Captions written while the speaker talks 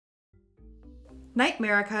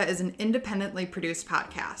Nightmerica is an independently produced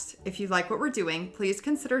podcast. If you like what we're doing, please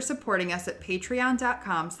consider supporting us at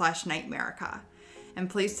patreon.com/nightmerica. And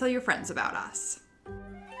please tell your friends about us.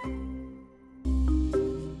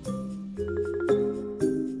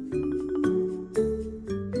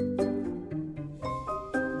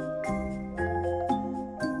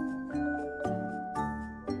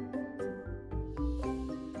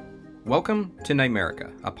 Welcome to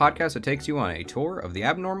Nightmerica, a podcast that takes you on a tour of the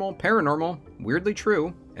abnormal, paranormal, weirdly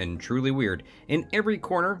true, and truly weird in every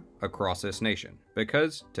corner across this nation.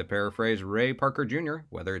 Because, to paraphrase Ray Parker Jr.,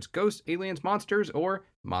 whether it's ghosts, aliens, monsters, or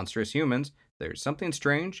monstrous humans, there's something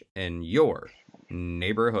strange in your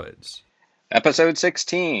neighborhoods. Episode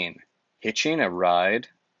 16, Hitching a Ride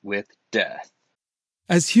with Death.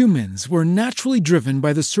 As humans, we're naturally driven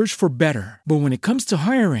by the search for better. But when it comes to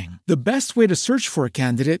hiring, the best way to search for a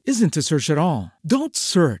candidate isn't to search at all. Don't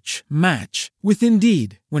search, match with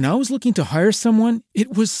Indeed. When I was looking to hire someone,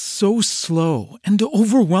 it was so slow and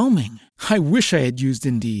overwhelming. I wish I had used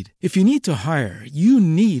Indeed. If you need to hire, you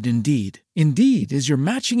need Indeed. Indeed is your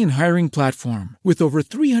matching and hiring platform with over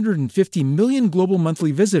 350 million global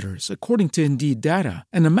monthly visitors, according to Indeed data,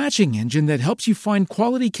 and a matching engine that helps you find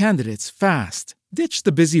quality candidates fast. Ditch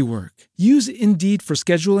the busy work. Use Indeed for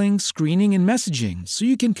scheduling, screening, and messaging so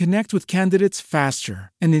you can connect with candidates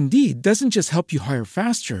faster. And Indeed doesn't just help you hire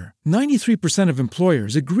faster. 93% of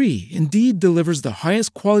employers agree Indeed delivers the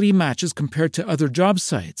highest quality matches compared to other job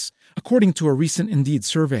sites, according to a recent Indeed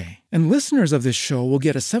survey. And listeners of this show will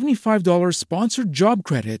get a $75 sponsored job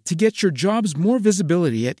credit to get your jobs more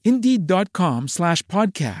visibility at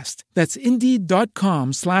Indeed.com/podcast. That's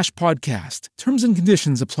Indeed.com/podcast. Terms and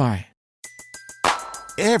conditions apply.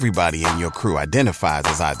 Everybody in your crew identifies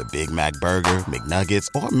as either Big Mac Burger, McNuggets,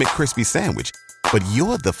 or McCrispy Sandwich. But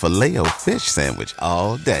you're the Filet-O-Fish Sandwich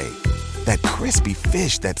all day. That crispy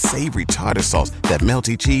fish, that savory tartar sauce, that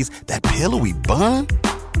melty cheese, that pillowy bun.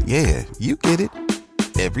 Yeah, you get it.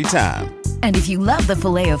 Every time. And if you love the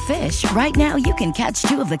Filet-O-Fish, right now you can catch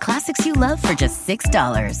two of the classics you love for just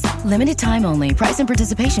 $6. Limited time only. Price and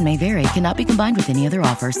participation may vary. Cannot be combined with any other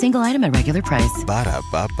offer. Single item at regular price.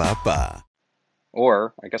 Ba-da-ba-ba-ba.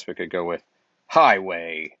 Or, I guess we could go with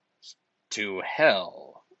Highway to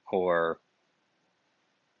Hell, or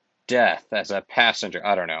Death as a Passenger.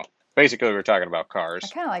 I don't know. Basically, we're talking about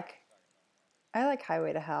cars. I like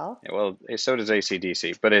Highway to Hell. Yeah, well, so does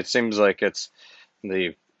AC/DC, but it seems like it's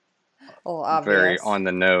the very on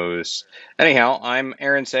the nose. Anyhow, I'm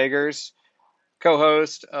Aaron Sagers,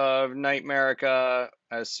 co-host of Nightmerica,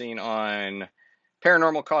 as seen on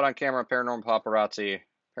Paranormal Caught on Camera, Paranormal Paparazzi,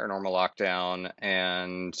 Paranormal Lockdown,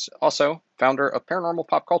 and also founder of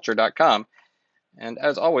ParanormalPopCulture.com. And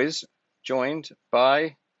as always, joined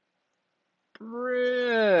by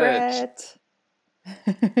Britt.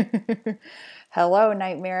 Hello,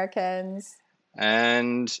 Nightmericans.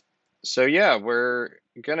 And so, yeah, we're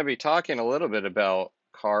going to be talking a little bit about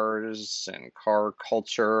cars and car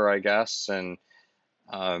culture, I guess. And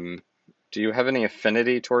do you have any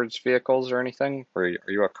affinity towards vehicles or anything? Or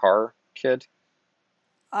are you a car kid?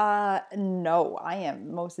 No, I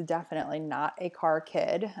am most definitely not a car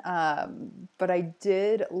kid. But I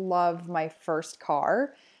did love my first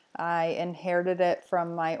car. I inherited it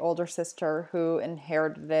from my older sister, who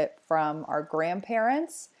inherited it from our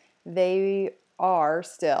grandparents. They are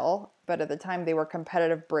still, but at the time they were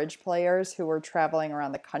competitive bridge players who were traveling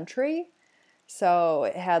around the country. So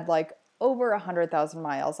it had like over 100,000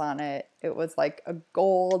 miles on it. It was like a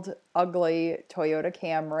gold, ugly Toyota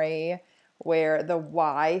Camry, where the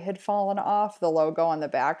Y had fallen off the logo on the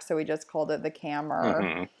back, so we just called it the Camry.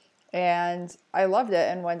 Mm-hmm. And I loved it.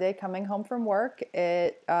 And one day coming home from work,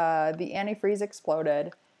 the antifreeze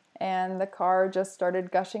exploded, and the car just started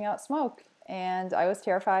gushing out smoke. And I was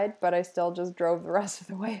terrified, but I still just drove the rest of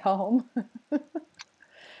the way home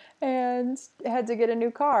and had to get a new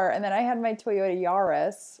car. And then I had my Toyota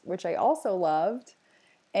Yaris, which I also loved.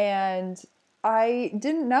 And I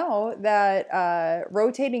didn't know that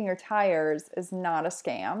rotating your tires is not a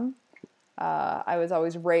scam. I was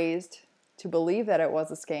always raised to believe that it was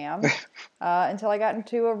a scam until I got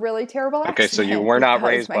into a really terrible accident. Okay, so you were not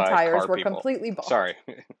raised by tires car were people. Completely bald. Sorry.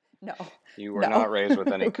 No. You were not raised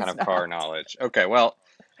with any kind of car knowledge. Okay, well,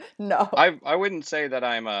 no. I wouldn't say that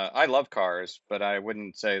I love cars, but I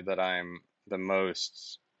wouldn't say that I'm the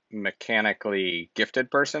most mechanically gifted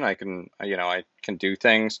person. I can do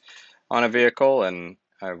things on a vehicle, and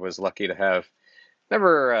I was lucky to have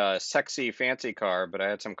never a sexy, fancy car, but I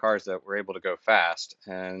had some cars that were able to go fast,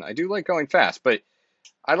 and I do like going fast, but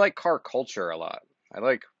I like car culture a lot. I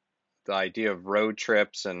like the idea of road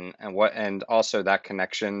trips and also that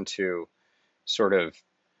connection to sort of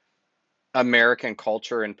American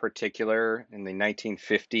culture in particular in the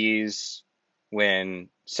 1950s, when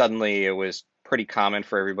suddenly it was pretty common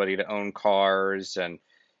for everybody to own cars, and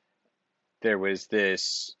there was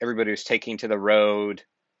this, everybody was taking to the road.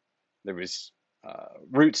 There was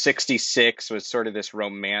Route 66 was sort of this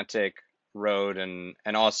romantic road, and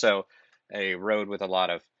also a road with a lot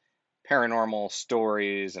of paranormal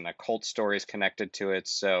stories and occult stories connected to it.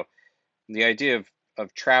 So the idea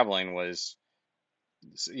of traveling was,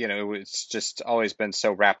 it's just always been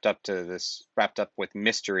so wrapped up with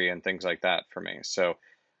mystery and things like that for me. So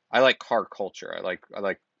I like car culture. I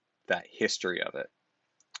like that history of it.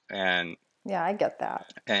 And yeah, I get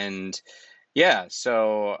that. And yeah,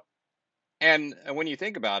 so, and when you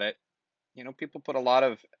think about it, people put a lot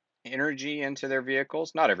of energy into their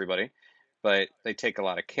vehicles. Not everybody, but they take a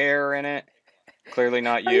lot of care in it. Clearly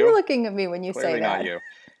not you. Are you looking at me when you Clearly say that? Clearly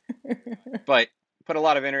not you. But put a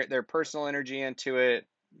lot of their personal energy into it.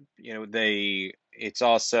 It's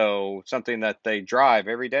also something that they drive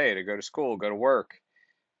every day to go to school, go to work.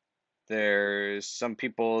 There's some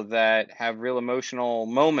people that have real emotional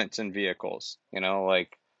moments in vehicles,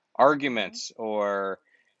 like arguments or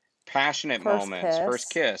passionate moments, first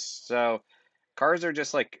kiss. So cars are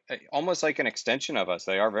just like almost like an extension of us.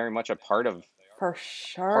 They are very much a part of For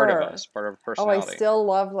sure. Part of us, part of personality. Oh, I still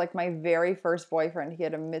love, like, my very first boyfriend. He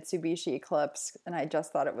had a Mitsubishi Eclipse, and I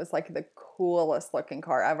just thought it was like the coolest looking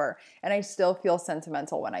car ever. And I still feel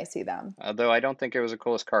sentimental when I see them. Although I don't think it was the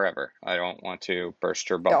coolest car ever. I don't want to burst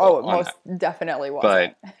your bubble. Oh, it most definitely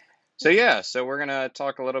wasn't. But so we're gonna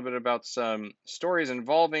talk a little bit about some stories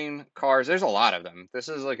involving cars. There's a lot of them. This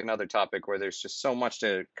is like another topic where there's just so much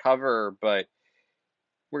to cover, but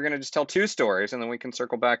we're gonna just tell 2 stories and then we can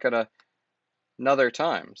circle back at another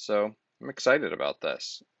time. So I'm excited about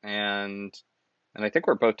this. And I think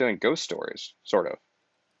we're both doing ghost stories, sort of.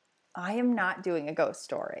 I am not doing a ghost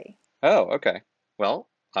story. Oh, okay. Well,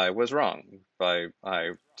 I was wrong.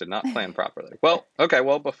 I did not plan properly. Well, okay.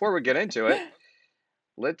 Well, before we get into it,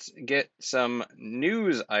 let's get some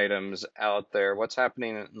news items out there. What's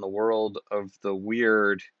happening in the world of the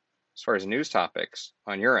weird as far as news topics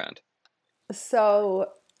on your end?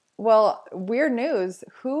 So, well, weird news.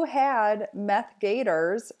 Who had meth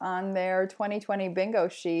gators on their 2020 bingo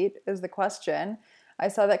sheet is the question. I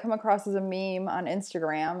saw that come across as a meme on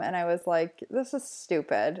Instagram, and I was like, this is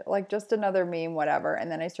stupid. Like, just another meme, whatever. And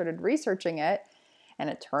then I started researching it, and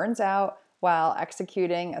it turns out while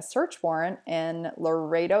executing a search warrant in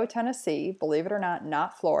Laredo, Tennessee, believe it or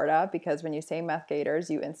not Florida, because when you say meth gators,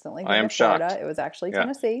 you instantly think of Florida. Shocked. It was actually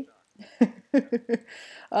Tennessee.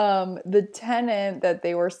 The tenant that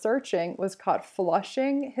they were searching was caught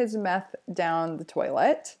flushing his meth down the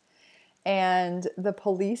toilet, and the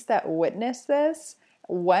police that witnessed this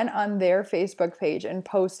went on their Facebook page and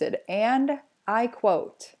posted, and I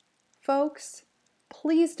quote, "Folks,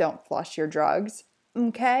 please don't flush your drugs,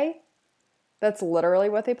 okay?" That's literally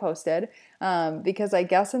what they posted, because I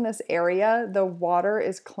guess in this area, the water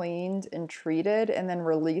is cleaned and treated and then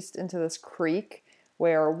released into this creek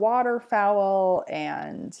where waterfowl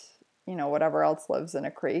and, whatever else lives in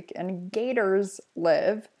a creek, and gators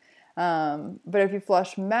live. But if you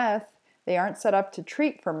flush meth, they aren't set up to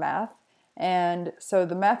treat for meth. And so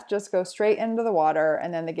the meth just goes straight into the water,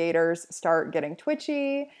 and then the gators start getting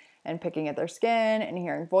twitchy and picking at their skin and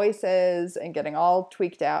hearing voices and getting all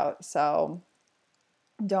tweaked out. So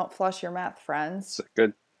don't flush your meth, friends. It's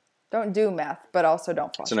good. Don't do meth, but also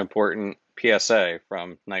don't flush. It's an important PSA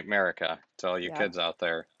from Nightmerica to all you kids out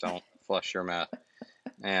there. Don't flush your meth.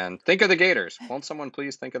 And think of the gators. Won't someone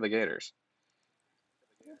please think of the gators?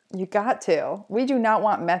 You got to. We do not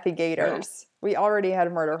want methy gators. No. We already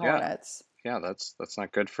had murder hornets. Yeah, that's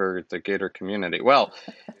not good for the gator community. Well,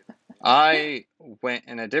 I went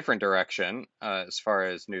in a different direction as far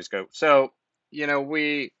as news go. So,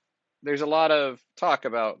 there's a lot of talk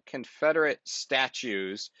about Confederate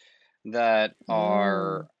statues that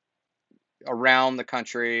are around the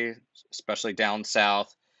country, especially down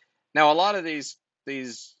south. Now, a lot of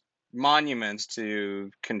these monuments to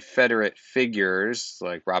Confederate figures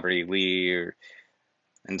like Robert E. Lee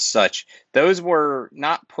and such, those were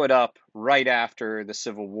not put up right after the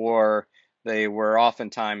Civil War. They were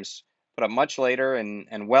oftentimes put up much later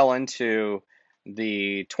and well into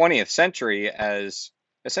the 20th century as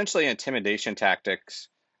essentially intimidation tactics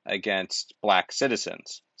against black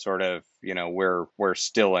citizens, sort of, we're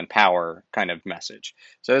still in power kind of message.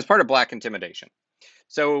 So it's part of black intimidation.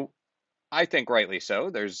 So I think rightly so.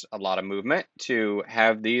 There's a lot of movement to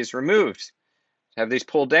have these removed, have these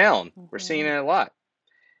pulled down. Mm-hmm. We're seeing it a lot.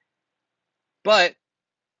 But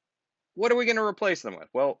what are we going to replace them with?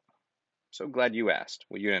 Well, I'm so glad you asked.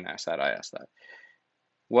 Well, you didn't ask that. I asked that.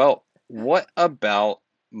 Well, what about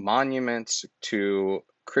monuments to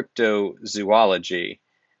cryptozoology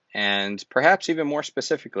and perhaps even more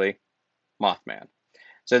specifically, Mothman?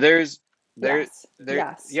 So Yes.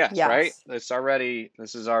 yes, right? Yes.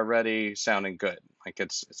 This is already sounding good. Like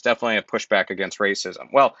it's definitely a pushback against racism.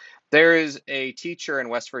 Well, there is a teacher in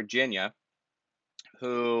West Virginia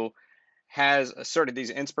who has sort of these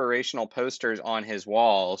inspirational posters on his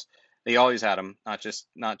walls. He always had them,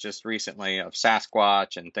 not just recently, of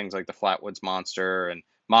Sasquatch and things like the Flatwoods Monster and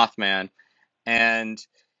Mothman. And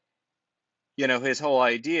his whole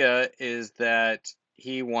idea is that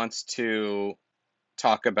he wants to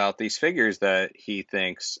talk about these figures that he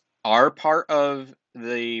thinks are part of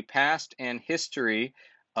the past and history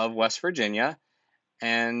of West Virginia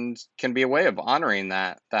and can be a way of honoring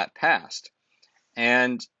that past.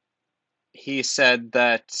 And he said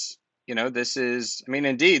that this is, I mean,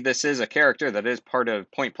 indeed, this is a character that is part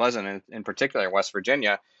of Point Pleasant, in particular West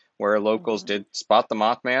Virginia, where locals did spot the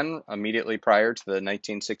Mothman immediately prior to the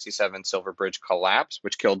 1967 Silver Bridge collapse,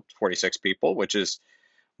 which killed 46 people, which is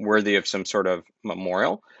worthy of some sort of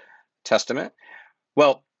memorial testament.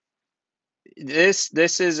 Well, this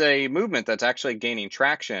is a movement that's actually gaining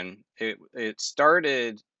traction. It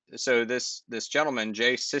started, so this gentleman,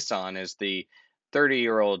 Jay Sisson, is the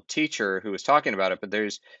 30-year-old teacher who was talking about it, but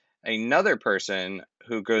there's another person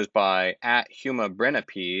who goes by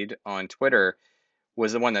 @HumaBrenipede on Twitter,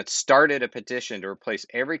 was the one that started a petition to replace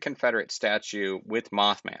every Confederate statue with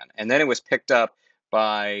Mothman. And then it was picked up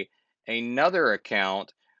by another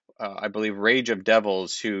account, I believe Rage of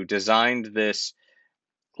Devils, who designed this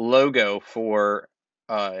logo for,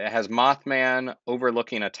 it has Mothman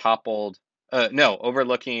overlooking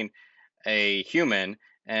overlooking a human,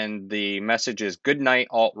 and the message is "Good night,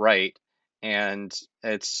 alt-right." And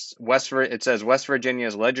it says West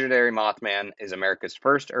Virginia's legendary Mothman is America's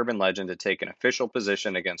first urban legend to take an official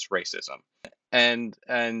position against racism. And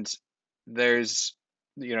there's,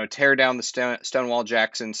 tear down the Stonewall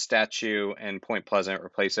Jackson statue in Point Pleasant,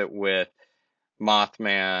 replace it with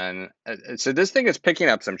Mothman. So this thing is picking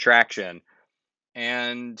up some traction,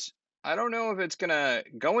 and I don't know if it's gonna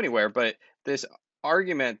go anywhere, but this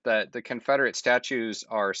argument that the Confederate statues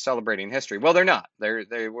are celebrating history, well, they're not.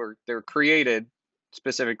 They're created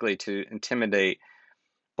specifically to intimidate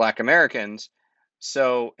Black Americans.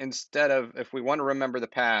 So instead of, if we want to remember the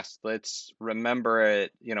past, let's remember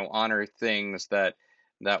it, honor things that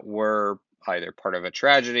were either part of a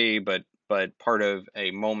tragedy, but part of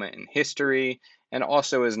a moment in history, and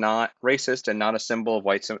also is not racist and not a symbol of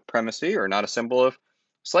white supremacy or not a symbol of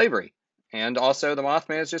slavery. And also the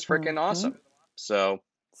Mothman is just freaking awesome. So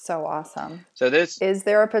awesome. So is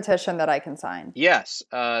there a petition that I can sign? Yes,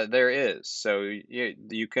 there is. So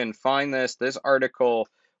you can find this. This article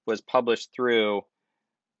was published through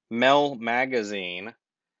Mel Magazine,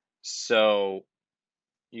 so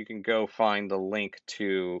you can go find the link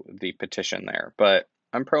to the petition there. But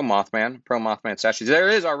I'm pro Mothman statues. There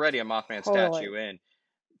is already a Mothman statue in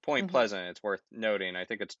Point Pleasant. It's worth noting. I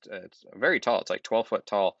think it's very tall. It's like 12-foot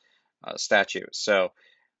tall statue. So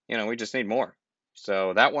we just need more.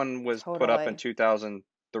 So that one was put up in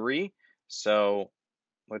 2003. So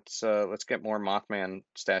let's get more Mothman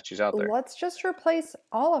statues out there. Let's just replace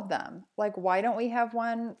all of them. Like, why don't we have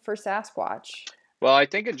one for Sasquatch? Well, I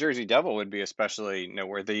think a Jersey Devil would be especially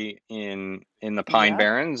noteworthy in the Pine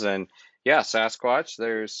Barrens, and Sasquatch.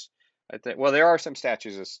 There are some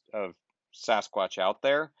statues of Sasquatch out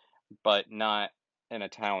there, but not in a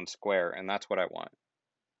town square, and that's what I want.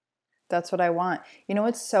 That's what I want.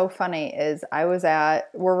 What's so funny is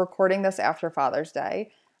we're recording this after Father's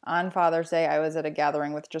Day. On Father's Day, I was at a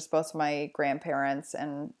gathering with just both my grandparents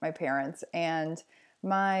and my parents, and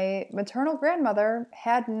my maternal grandmother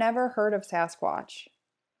had never heard of Sasquatch.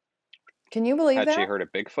 Can you believe that? Had she heard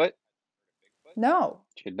of Bigfoot? No.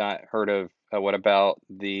 She had not heard of, what about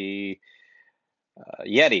the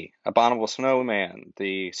Yeti, Abominable Snowman,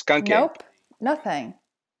 the Skunk Ape? Nope, nothing.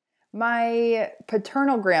 My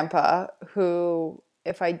paternal grandpa, who,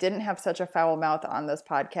 if I didn't have such a foul mouth on this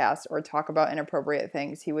podcast or talk about inappropriate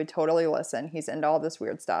things, he would totally listen. He's into all this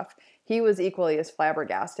weird stuff. He was equally as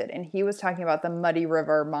flabbergasted, and he was talking about the Muddy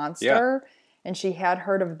River Monster, and she had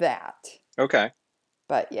heard of that. Okay.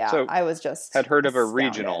 But so I was just had heard of a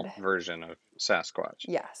regional version of Sasquatch.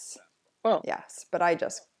 Yes. Well. Yes, but I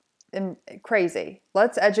just am crazy.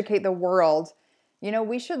 Let's educate the world.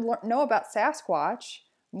 We should know about Sasquatch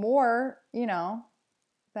more,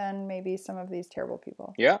 than maybe some of these terrible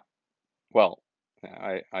people. Yeah. Well,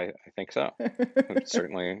 I think so.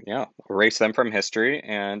 Certainly, erase them from history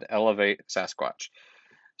and elevate Sasquatch.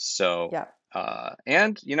 So,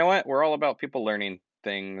 and you know what? We're all about people learning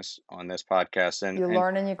things on this podcast, and you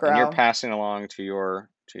learn and you grow. And you're passing along to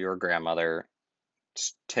your grandmother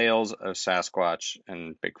tales of Sasquatch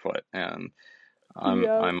and Bigfoot, and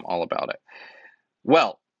I'm all about it.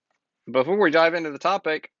 Well, before we dive into the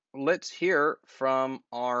topic, let's hear from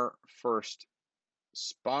our first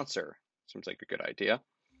sponsor. Seems like a good idea.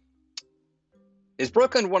 Is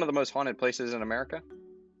Brooklyn one of the most haunted places in America?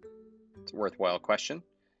 It's a worthwhile question.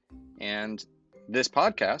 And this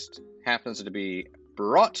podcast happens to be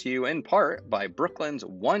brought to you in part by Brooklyn's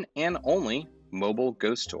one and only mobile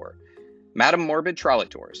ghost tour, Madame Morbid Trolley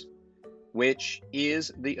Tours, which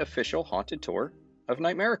is the official haunted tour of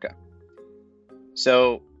Nightmerica.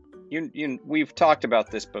 So, we've talked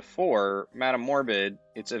about this before. Madame Morbid,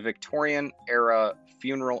 it's a Victorian-era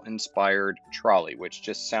funeral-inspired trolley, which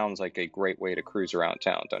just sounds like a great way to cruise around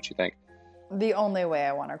town, don't you think? The only way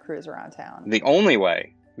I want to cruise around town. The only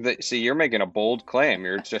way. See, you're making a bold claim.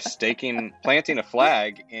 You're just planting a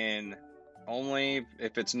flag in only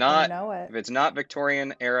if it's not if it's not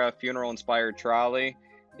Victorian-era funeral-inspired trolley,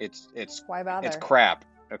 it's why bother? It's crap,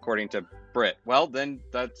 according to Brit. Well, then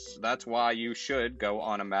that's why you should go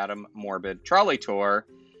on a Madame Morbid trolley tour.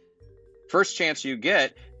 First chance you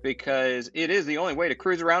get, because it is the only way to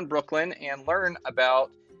cruise around Brooklyn and learn about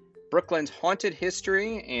Brooklyn's haunted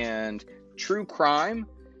history and true crime.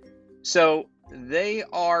 So they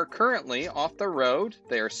are currently off the road.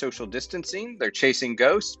 They are social distancing. They're chasing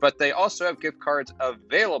ghosts, but they also have gift cards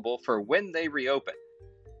available for when they reopen,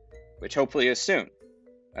 which hopefully is soon.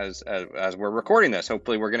 As we're recording this,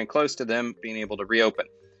 hopefully we're getting close to them being able to reopen.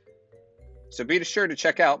 So be sure to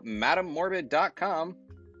check out MadameMorbid.com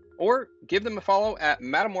or give them a follow at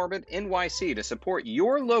Madame Morbid NYC to support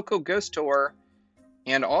your local ghost tour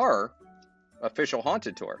and our official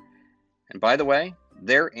haunted tour. And by the way,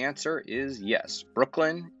 their answer is yes.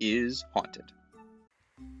 Brooklyn is haunted.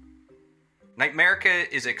 Nightmerica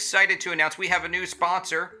is excited to announce we have a new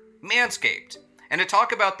sponsor, Manscaped. And to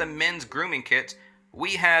talk about the men's grooming kits,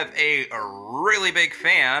 we have a really big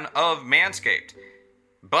fan of Manscaped.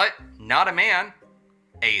 But not a man,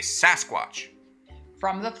 a Sasquatch.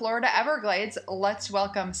 From the Florida Everglades, let's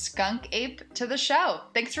welcome Skunk Ape to the show.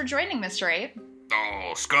 Thanks for joining, Mr. Ape.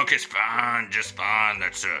 Oh, Skunk is fine, just fine.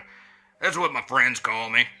 That's what my friends call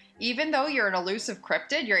me. Even though you're an elusive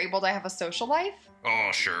cryptid, you're able to have a social life? Oh,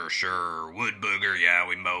 sure. Wood booger, yeah,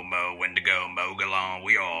 we mow, Wendigo, Mogalon,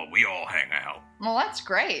 we all hang out. Well, that's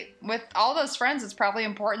great. With all those friends, it's probably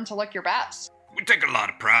important to look your best. We take a lot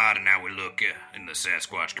of pride in how we look in the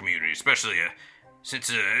Sasquatch community, especially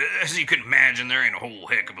since, as you can imagine, there ain't a whole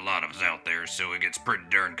heck of a lot of us out there, so it gets pretty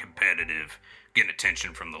darn competitive, getting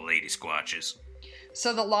attention from the lady squatches.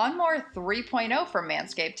 So the Lawnmower 3.0 from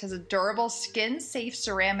Manscaped has a durable, skin-safe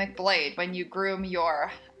ceramic blade when you groom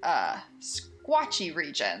your, squatchy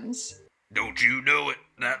regions. Don't you know it?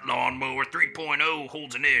 That Lawnmower 3.0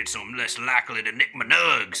 holds an edge, so I'm less likely to nick my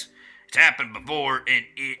nugs. It's happened before, and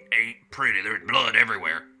it ain't pretty. There's blood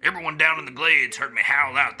everywhere. Everyone down in the glades heard me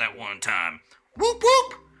howl out that one time. Whoop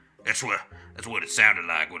whoop! That's what it sounded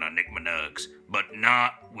like when I nicked my nugs. But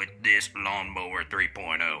not with this Lawnmower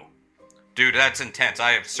 3.0. Dude, that's intense.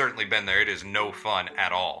 I have certainly been there. It is no fun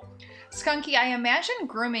at all. Skunky, I imagine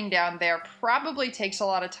grooming down there probably takes a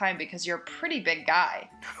lot of time because you're a pretty big guy.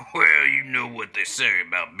 Well, you know what they say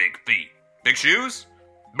about big feet. Big shoes?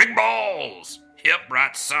 Big balls! Yep,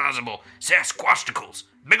 right sizable Sasquatchicles.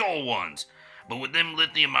 Big old ones. But with them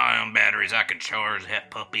lithium-ion batteries, I can charge that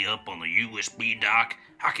puppy up on the USB dock.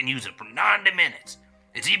 I can use it for 90 minutes.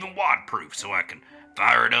 It's even waterproof, so I can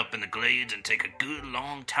fire it up in the glades and take a good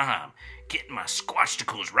long time getting my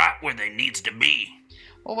squatchicles right where they needs to be.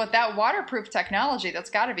 Well, with that waterproof technology, that's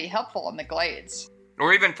got to be helpful in the glades.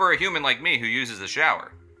 Or even for a human like me who uses the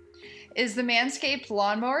shower. Is the Manscaped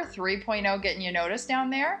Lawnmower 3.0 getting you noticed down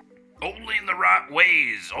there? Only in the right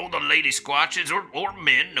ways. All the lady squatches or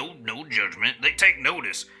men, no judgment, they take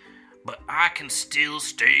notice. But I can still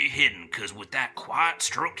stay hidden, because with that quiet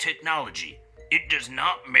stroke technology, it does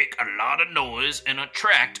not make a lot of noise and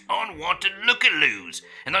attract unwanted looky-loos.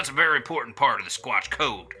 And that's a very important part of the Squatch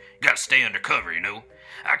code. You gotta stay undercover, you know.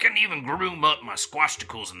 I can even groom up my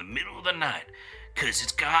squatchicles in the middle of the night, because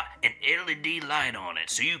it's got an LED light on it,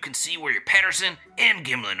 so you can see where your Patterson and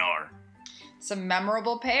Gimlin are. It's a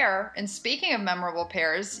memorable pair. And speaking of memorable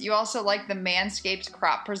pairs, you also like the Manscaped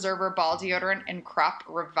Crop Preserver Ball Deodorant and Crop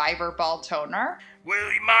Reviver Ball Toner?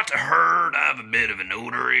 Well, you might have heard I have a bit of an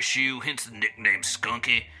odor issue, hence the nickname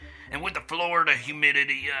Skunky. And with the Florida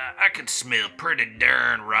humidity, I can smell pretty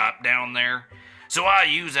darn ripe down there. So I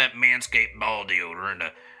use that Manscaped Ball Deodorant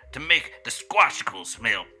to make the squatchicles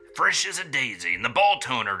smell fresh as a daisy, and the ball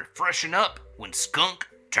toner to freshen up when Skunk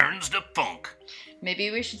turns to funk. Maybe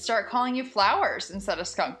we should start calling you Flowers instead of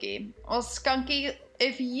Skunky. Well, Skunky,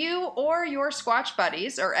 if you or your Squatch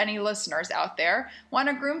buddies or any listeners out there want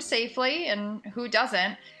to groom safely, and who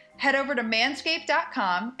doesn't, head over to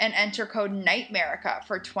manscaped.com and enter code NIGHTMARICA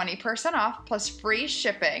for 20% off plus free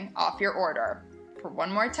shipping off your order. For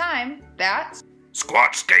one more time, that's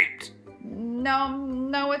Squatchscaped.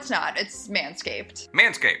 No, it's not. It's Manscaped.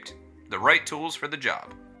 Manscaped, the right tools for the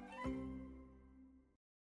job.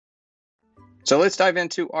 So let's dive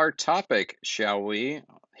into our topic, shall we?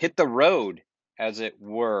 Hit the road, as it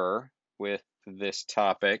were, with this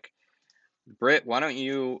topic. Britt, why don't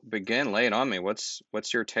you begin? Lay it on me. What's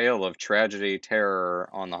your tale of tragedy, terror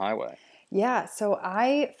on the highway? Yeah, so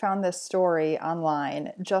I found this story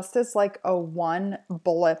online just as like a one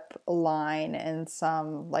blip line in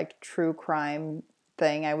some like true crime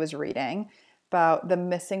thing I was reading about the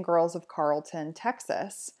missing girls of Carlton,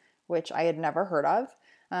 Texas, which I had never heard of.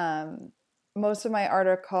 Most of my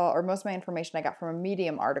information I got from a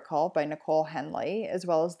Medium article by Nicole Henley, as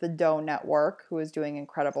well as the Doe Network, who is doing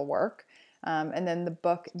incredible work. And then the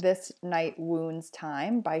book This Night Wounds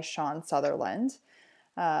Time by Sean Sutherland.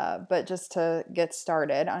 But just to get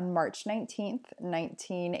started, on March 19th,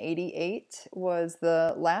 1988 was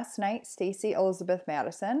the last night Stacy Elizabeth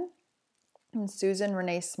Madison and Susan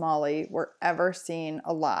Renee Smalley were ever seen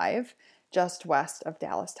alive just west of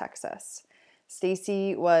Dallas, Texas.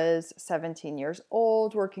 Stacy was 17 years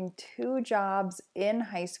old, working 2 jobs in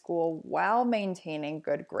high school while maintaining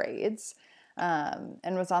good grades,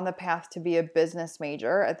 and was on the path to be a business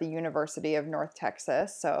major at the University of North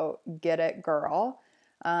Texas. So get it, girl.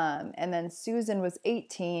 And then Susan was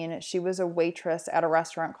 18. She was a waitress at a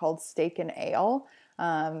restaurant called Steak and Ale.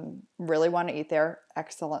 Really want to eat there.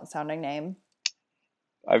 Excellent sounding name.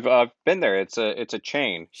 I've been there. It's a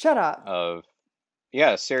chain. Shut up.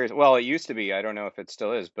 Yeah, serious. Well, it used to be. I don't know if it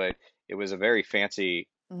still is, but it was a very fancy.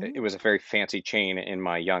 Mm-hmm. It was a very fancy chain in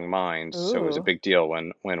my young mind. Ooh. So it was a big deal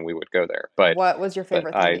when we would go there. But what was your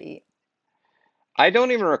favorite thing to eat? I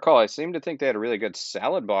don't even recall. I seem to think they had a really good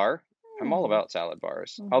salad bar. I'm all about salad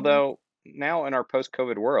bars. Mm-hmm. Although now in our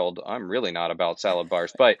post-COVID world, I'm really not about salad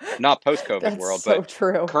bars. But not post-COVID world, so but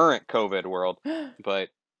true. Current COVID world. But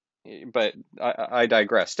I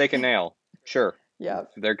digress. Steak and Nail, sure. Yeah,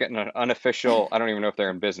 they're getting an unofficial. I don't even know if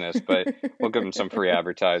they're in business, but we'll give them some free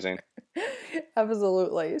advertising.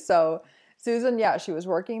 Absolutely. So Susan, yeah, she was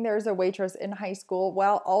working there as a waitress in high school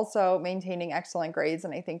while also maintaining excellent grades.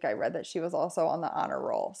 And I think I read that she was also on the honor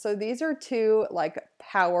roll. So these are 2 like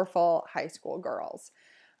powerful high school girls.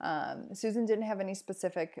 Susan didn't have any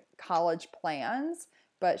specific college plans,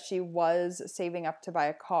 but she was saving up to buy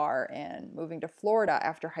a car and moving to Florida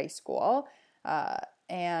after high school.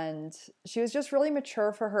 And she was just really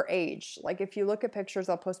mature for her age. Like if you look at pictures,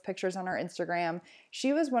 I'll post pictures on our Instagram.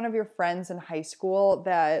 She was one of your friends in high school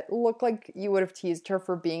that looked like you would have teased her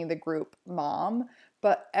for being the group mom,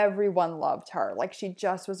 but everyone loved her. Like she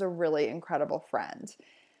just was a really incredible friend.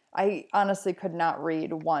 I honestly could not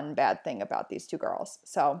read one bad thing about these 2 girls.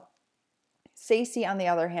 So Stacy, on the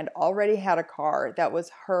other hand, already had a car that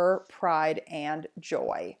was her pride and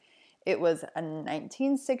joy. It was a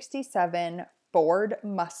 1967 Ford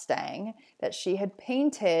Mustang that she had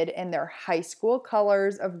painted in their high school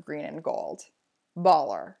colors of green and gold.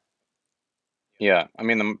 Baller. Yeah, I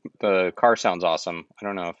mean, the car sounds awesome. I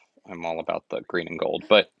don't know if I'm all about the green and gold,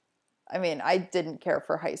 but I mean, I didn't care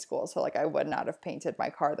for high school, so like I would not have painted my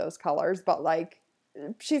car those colors, but like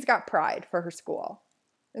she's got pride for her school.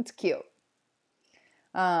 It's cute.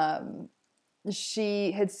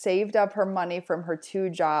 She had saved up her money from her 2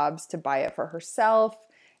 jobs to buy it for herself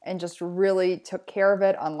and just really took care of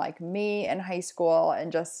it, unlike me in high school.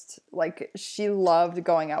 And just like she loved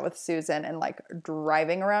going out with Susan and like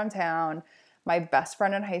driving around town. My best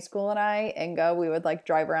friend in high school and I, Inga, we would like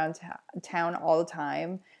drive around town all the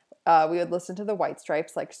time. We would listen to the White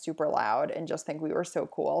Stripes like super loud and just think we were so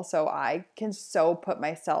cool. So I can so put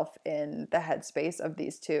myself in the headspace of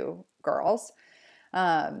these 2 girls.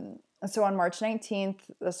 So on March 19th,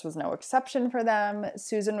 this was no exception for them.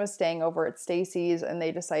 Susan was staying over at Stacy's and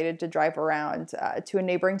they decided to drive around to a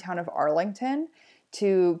neighboring town of Arlington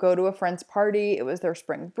to go to a friend's party. It was their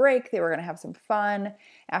spring break. They were going to have some fun.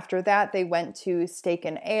 After that, they went to Steak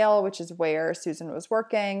and Ale, which is where Susan was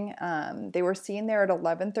working. They were seen there at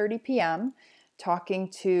 11:30 p.m. talking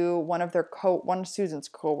to one of Susan's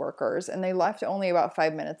coworkers, and they left only about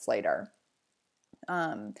 5 minutes later.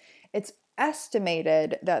 It's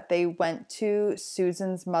estimated that they went to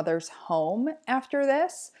Susan's mother's home after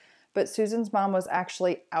this, but Susan's mom was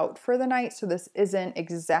actually out for the night, so this isn't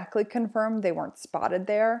exactly confirmed. They weren't spotted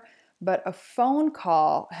there, but a phone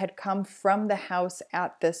call had come from the house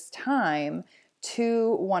at this time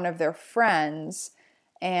to one of their friends,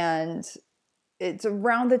 and it's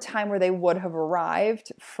around the time where they would have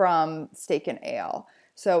arrived from Steak and Ale.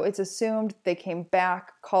 So it's assumed they came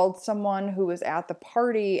back, called someone who was at the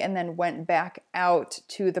party, and then went back out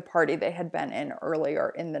to the party they had been in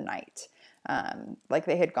earlier in the night. Like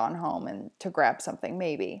they had gone home and to grab something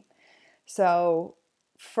maybe. So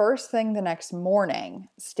first thing the next morning,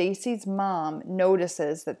 Stacy's mom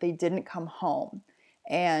notices that they didn't come home.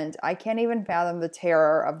 And I can't even fathom the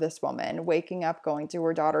terror of this woman waking up, going to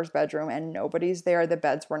her daughter's bedroom, and nobody's there. The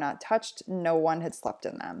beds were not touched. No one had slept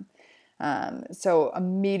in them. So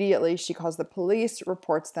immediately she calls the police,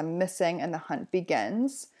 reports them missing, and the hunt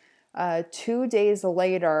begins. 2 days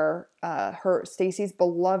later, Stacy's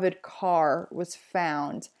beloved car was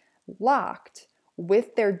found locked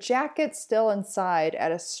with their jackets still inside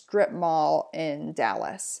at a strip mall in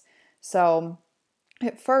Dallas. So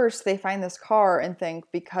at first, they find this car and think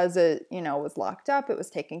because it, was locked up, it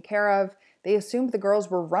was taken care of. They assumed the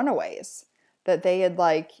girls were runaways, that they had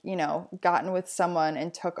gotten with someone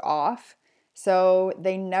and took off. So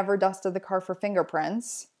they never dusted the car for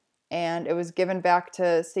fingerprints, and it was given back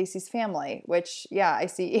to Stacy's family, which, yeah, I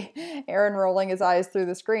see Aaron rolling his eyes through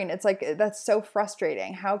the screen. It's like, that's so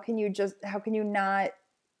frustrating. How can you not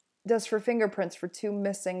dust for fingerprints for two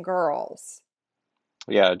missing girls?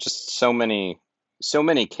 Yeah, just so many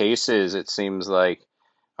cases, it seems like,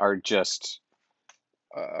 are just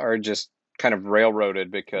kind of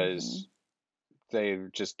railroaded because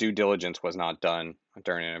due diligence was not done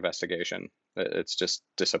during an investigation. It's just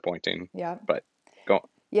disappointing. Yeah. But go on.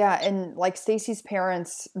 Yeah, and like Stacy's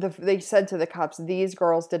parents, they said to the cops, these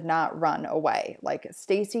girls did not run away. Like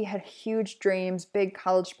Stacy had huge dreams, big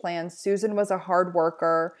college plans. Susan was a hard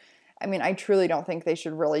worker. I mean, I truly don't think they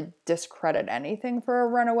should really discredit anything for a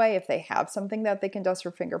runaway if they have something that they can dust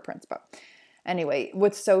for fingerprints. But anyway,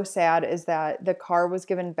 what's so sad is that the car was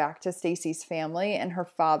given back to Stacy's family, and her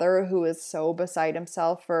father, who is so beside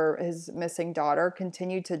himself for his missing daughter,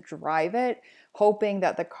 continued to drive it, hoping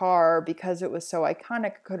that the car, because it was so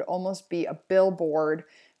iconic, could almost be a billboard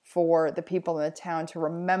for the people in the town to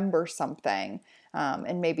remember something,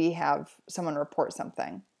 and maybe have someone report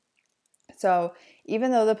something. So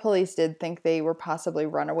even though the police did think they were possibly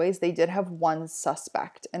runaways, they did have one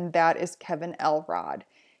suspect, and that is Kevin Elrod.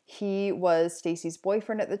 He was Stacy's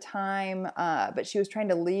boyfriend at the time, but she was trying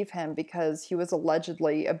to leave him because he was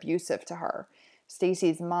allegedly abusive to her.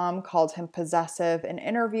 Stacy's mom called him possessive in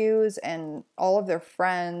interviews, and all of their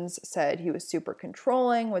friends said he was super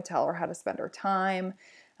controlling, would tell her how to spend her time.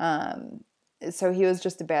 So he was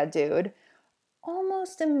just a bad dude.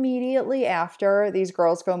 Almost immediately after these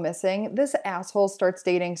girls go missing, this asshole starts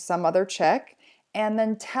dating some other chick and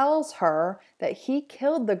then tells her that he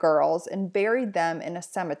killed the girls and buried them in a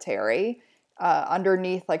cemetery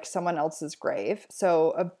underneath like someone else's grave. So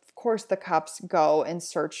of course the cops go and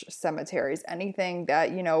search cemeteries, anything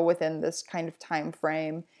that, within this kind of time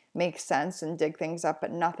frame makes sense, and dig things up,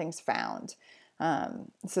 but nothing's found.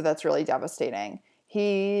 So that's really devastating.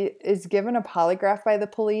 He is given a polygraph by the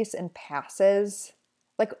police and passes.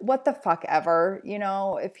 Like, what the fuck ever,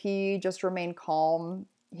 if he just remained calm,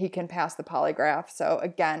 he can pass the polygraph. So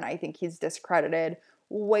again, I think he's discredited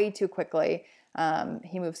way too quickly.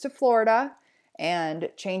 He moves to Florida and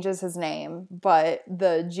changes his name, but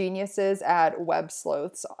the geniuses at Web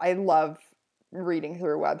Sleuths, I love reading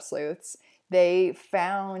through Web Sleuths, they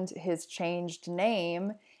found his changed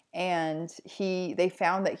name, and they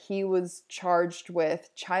found that he was charged with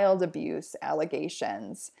child abuse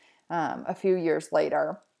allegations a few years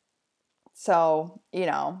later. So,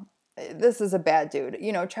 this is a bad dude.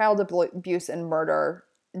 Child abuse and murder,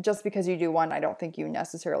 just because you do one, I don't think you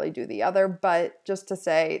necessarily do the other. But just to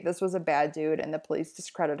say, this was a bad dude, and the police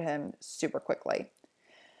discredited him super quickly.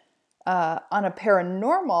 On a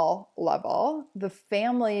paranormal level, the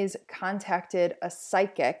families contacted a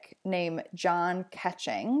psychic named John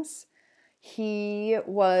Ketchings. He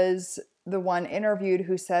was the one interviewed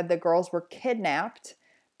who said the girls were kidnapped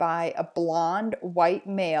by a blonde white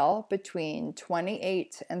male between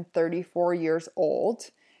 28 and 34 years old,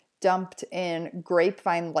 dumped in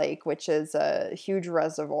Grapevine Lake, which is a huge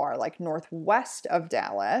reservoir like northwest of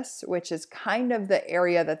Dallas, which is kind of the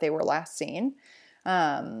area that they were last seen.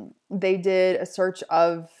 They did a search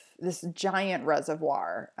of this giant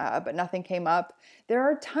reservoir, but nothing came up. There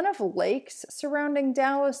are a ton of lakes surrounding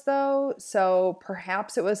Dallas, though, so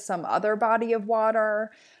perhaps it was some other body of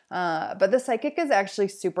water. But the psychic is actually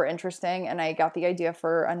super interesting, and I got the idea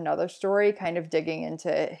for another story, kind of digging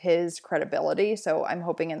into his credibility, so I'm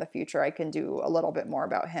hoping in the future I can do a little bit more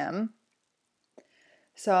about him.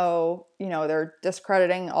 So, they're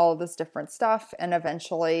discrediting all of this different stuff, and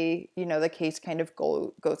eventually, the case kind of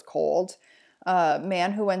goes cold.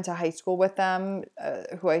 Man who went to high school with them,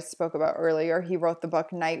 who I spoke about earlier, he wrote the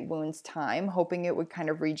book Night Wounds Time, hoping it would kind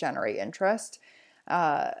of regenerate interest,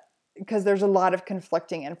 because there's a lot of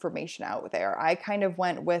conflicting information out there. I kind of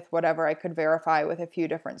went with whatever I could verify with a few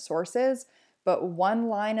different sources, but one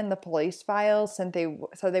line in the police files said they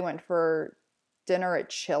went for dinner at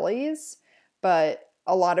Chili's, but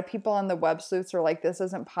a lot of people on the web sleuths are like, this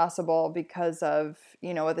isn't possible because of,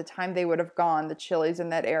 at the time they would have gone, the Chili's in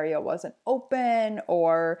that area wasn't open,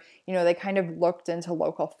 or, they kind of looked into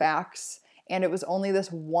local facts, and it was only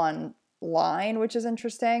this one line, which is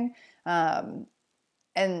interesting.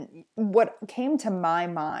 And what came to my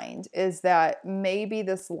mind is that maybe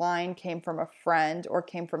this line came from a friend or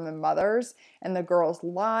came from the mothers, and the girls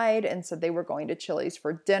lied and said they were going to Chili's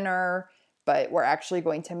for dinner, but we're actually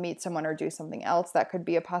going to meet someone or do something else. That could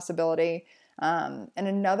be a possibility. And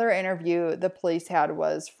another interview the police had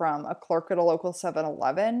was from a clerk at a local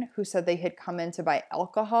 7-Eleven who said they had come in to buy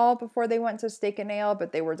alcohol before they went to Steak and Ale,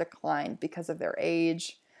 but they were declined because of their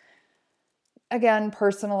age. Again,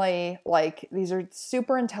 personally, these are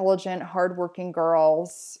super intelligent, hardworking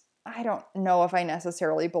girls. I don't know if I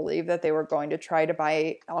necessarily believe that they were going to try to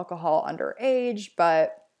buy alcohol underage,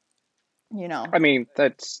 but I mean,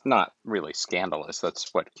 that's not really scandalous.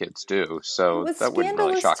 That's what kids do. So that wouldn't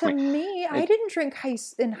really shock me. Me. I didn't drink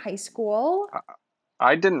in high school.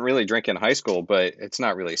 I didn't really drink in high school, but it's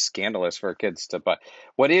not really scandalous for kids to buy.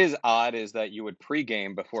 What is odd is that you would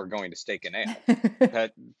pregame before going to Steak and Ale.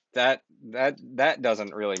 that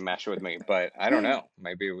doesn't really mesh with me. But I don't know.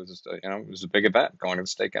 Maybe it was just it was a big event going to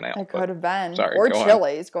Steak and Ale. It could have been. Sorry, or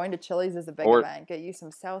Chili's. Going to Chili's is a big event. Get you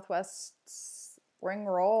some Southwest spring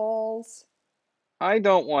rolls. I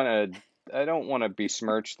don't want to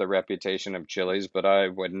besmirch the reputation of Chili's, but I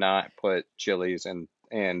would not put Chili's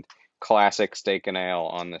and classic Steak and Ale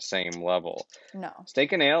on the same level. No.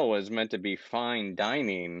 Steak and Ale was meant to be fine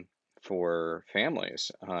dining for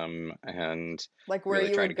families, and like where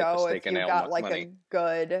really you would go if you got money. A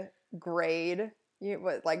good grade,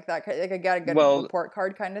 like that, like I got a good report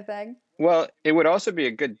card kind of thing. Well, it would also be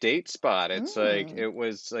a good date spot. It's it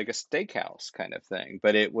was like a steakhouse kind of thing,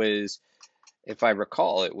 but it was, if I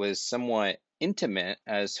recall, it was somewhat intimate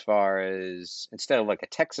as far as, instead of like a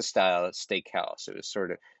Texas style steakhouse, it was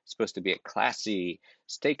sort of supposed to be a classy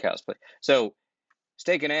steakhouse. But so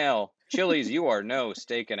Steak and Ale, Chili's, you are no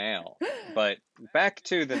Steak and Ale. But back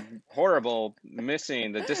to the horrible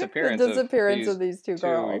disappearance of these two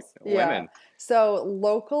girls. Women. Yeah. So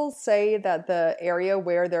locals say that the area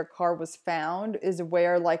where their car was found is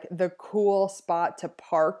where like the cool spot to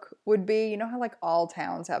park would be. You know how like all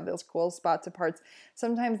towns have those cool spots to park.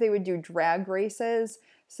 Sometimes they would do drag races.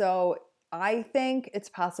 So I think it's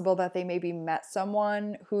possible that they maybe met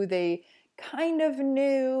someone who they kind of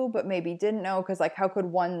knew, but maybe didn't know, because like how could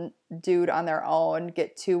one dude on their own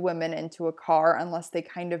get two women into a car unless they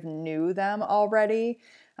kind of knew them already?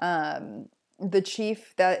 The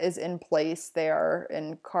chief that is in place there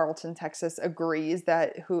in Carlton, Texas, agrees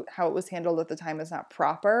that how it was handled at the time is not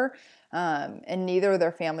proper, and neither of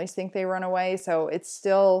their families think they run away. So it's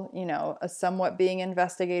still, a somewhat being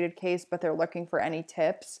investigated case, but they're looking for any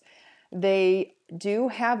tips. They do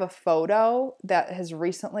have a photo that has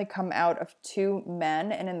recently come out of two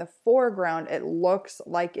men, and in the foreground, it looks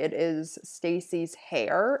like it is Stacy's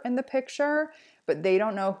hair in the picture, but they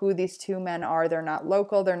don't know who these two men are. They're not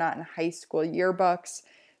local. They're not in high school yearbooks.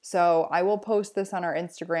 So I will post this on our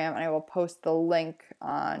Instagram, and I will post the link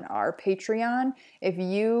on our Patreon. If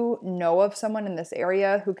you know of someone in this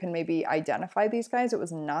area who can maybe identify these guys, it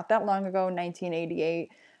was not that long ago,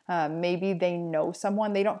 1988. Maybe they know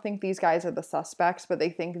someone. They don't think these guys are the suspects, but they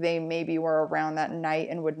think they maybe were around that night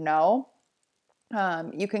and would know.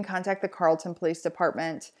 You can contact the Carlton Police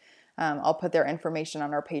Department. I'll put their information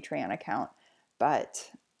on our Patreon account.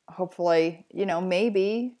 But hopefully,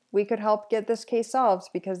 maybe we could help get this case solved,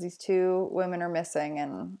 because these two women are missing,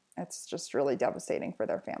 and it's just really devastating for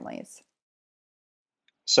their families.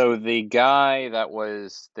 So the guy that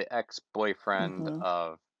was the ex-boyfriend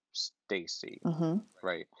of Stacy,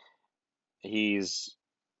 right? Would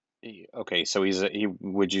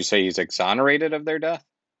you say he's exonerated of their death?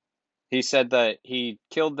 He said that he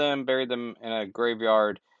killed them, buried them in a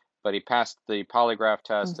graveyard, but he passed the polygraph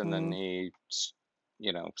test, and then he,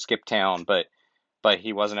 skipped town, but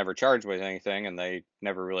he wasn't ever charged with anything, and they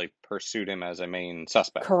never really pursued him as a main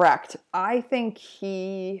suspect. Correct. I think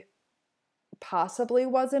he possibly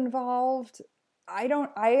was involved.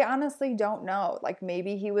 I honestly don't know. Like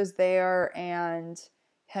maybe he was there and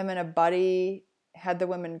him and a buddy had the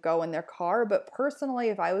women go in their car. But personally,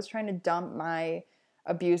 if I was trying to dump my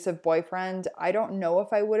abusive boyfriend, I don't know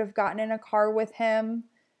if I would have gotten in a car with him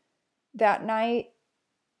that night.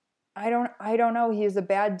 I don't know. He's a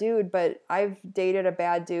bad dude, but I've dated a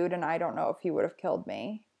bad dude and I don't know if he would have killed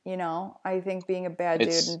me. You know, I think being a bad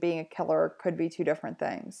dude and being a killer could be two different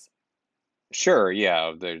things. Sure,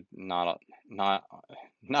 yeah, they're not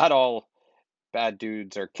all bad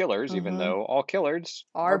dudes are killers, even though all killers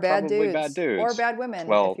are bad probably dudes. Bad dudes. Or bad women,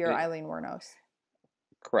 well, if you're Eileen Wuornos.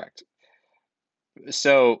 Correct.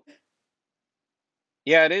 So,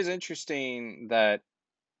 yeah, it is interesting that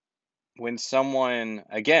when someone,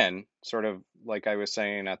 again, sort of like I was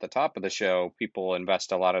saying at the top of the show, people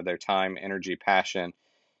invest a lot of their time, energy, passion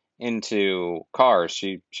into cars.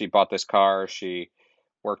 She bought this car. She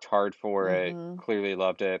worked hard for it, clearly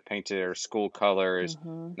loved it, painted her school colors.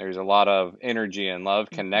 There's a lot of energy and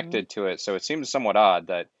love connected to it. So it seems somewhat odd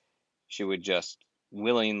that she would just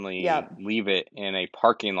willingly leave it in a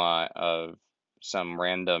parking lot of some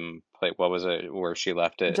random place. What was it where she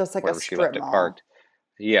left it? Just like a strip mall. Parked.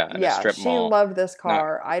 Yeah, in a strip mall. She loved this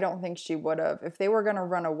car. I don't think she would have. If they were going to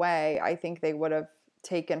run away, I think they would have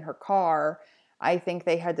taken her car. I think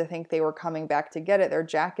they had to think they were coming back to get it. Their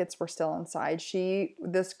jackets were still inside.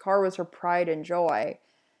 This car was her pride and joy.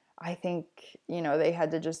 I think, you know, they had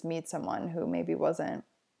to just meet someone who maybe wasn't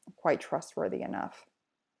quite trustworthy enough.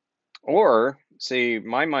 Or, see,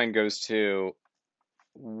 my mind goes to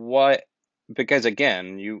because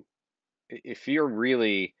again, if you're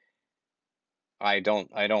really, I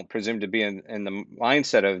don't presume to be in the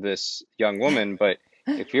mindset of this young woman, but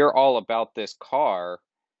if you're all about this car,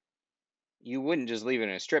 you wouldn't just leave it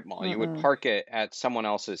in a strip mall. You would park it at someone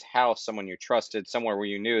else's house, someone you trusted, somewhere where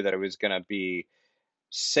you knew that it was going to be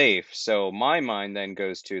safe. So my mind then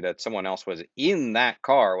goes to that someone else was in that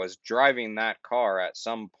car, was driving that car at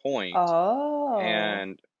some point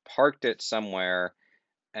and parked it somewhere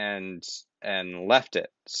and left it.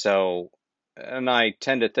 So, and I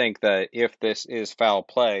tend to think that if this is foul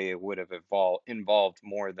play, it would have involved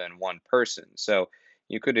more than one person. So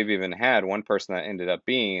you could have even had one person that ended up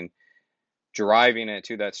being driving it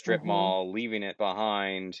to that strip mall, leaving it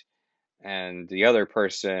behind, and the other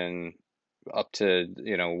person up to,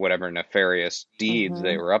 you know, whatever nefarious deeds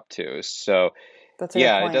they were up to. So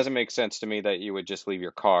yeah, it doesn't make sense to me that you would just leave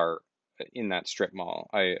your car in that strip mall.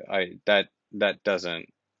 That doesn't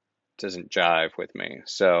jive with me.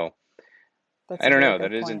 So I don't know.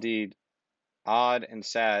 That is indeed odd and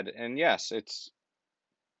sad. And yes, it's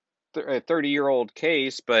a 30-year-old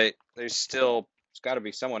case, but there's got to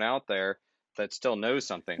be someone out there that still knows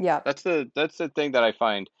something. Yeah. That's the thing that I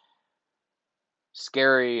find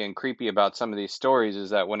scary and creepy about some of these stories, is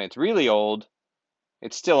that when it's really old,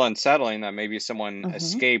 it's still unsettling that maybe someone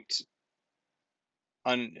escaped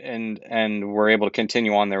and were able to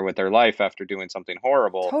continue on there with their life after doing something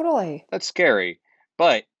horrible. Totally. That's scary.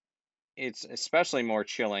 But it's especially more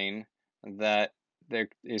chilling that there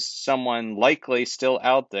is someone likely still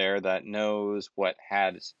out there that knows what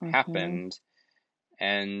has happened.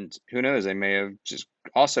 And who knows, they may have just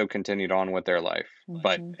also continued on with their life,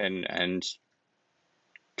 but and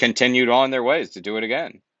continued on their ways to do it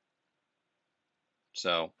again.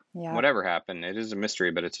 So whatever happened, it is a mystery,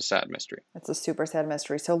 but it's a sad mystery. It's a super sad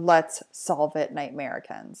mystery. So let's solve it,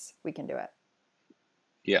 Nightmericans. We can do it.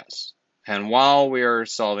 Yes. And while we are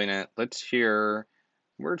solving it, let's hear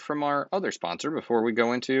a word from our other sponsor before we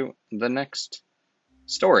go into the next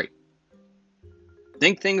story.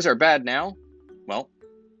 Think things are bad now? Well,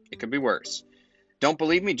 it could be worse. Don't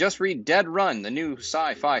believe me? Just read Dead Run, the new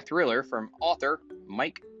sci-fi thriller from author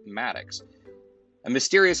Mike Maddox. A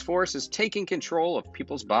mysterious force is taking control of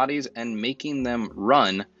people's bodies and making them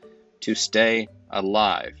run to stay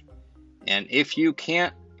alive. And if you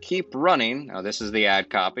can't keep running, now this is the ad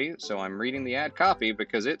copy, so I'm reading the ad copy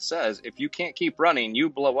because it says, if you can't keep running, you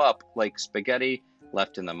blow up like spaghetti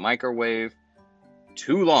left in the microwave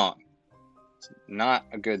too long. It's not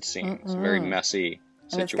a good scene. It's a very messy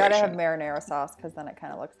situation. And it's got to have marinara sauce because then it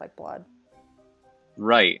kind of looks like blood.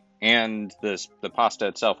 Right. And the pasta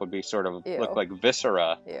itself would be sort of look like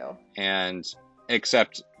viscera. Ew. And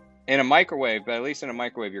except in a microwave, but at least in a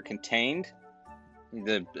microwave, you're contained.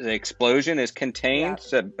 The explosion is contained.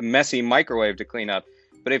 It's a messy microwave to clean up.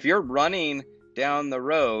 But if you're running down the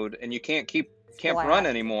road and you can't run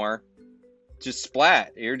anymore, just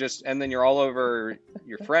splat. And then you're all over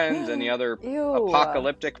your friends and the other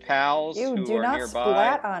apocalyptic pals who do are not nearby.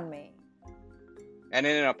 Splat on me. And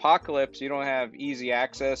in an apocalypse, you don't have easy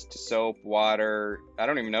access to soap, water. I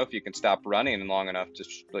don't even know if you can stop running long enough to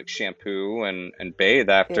like shampoo and bathe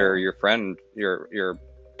after your friend, your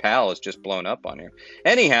pal is just blown up on you.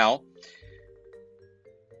 Anyhow,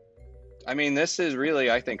 I mean, this is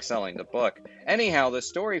really, I think, selling the book. Anyhow, the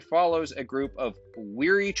story follows a group of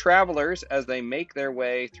weary travelers as they make their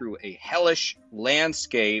way through a hellish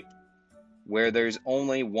landscape where there's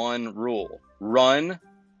only one rule: run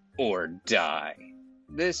or die.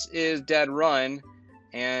 This is Dead Run,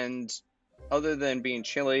 and other than being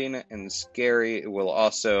chilling and scary, it will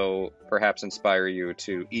also perhaps inspire you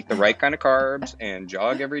to eat the right kind of carbs and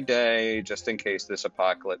jog every day just in case this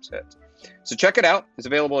apocalypse hits. So check it out. It's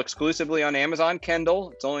available exclusively on Amazon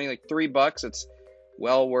Kindle. It's only like $3. It's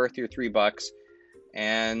well worth your $3.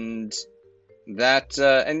 And that,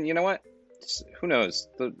 and you know what? Who knows?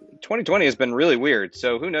 The 2020 has been really weird.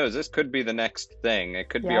 So who knows? This could be the next thing. It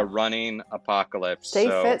could be a running apocalypse. Stay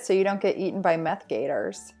fit so you don't get eaten by meth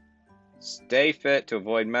gators. Stay fit to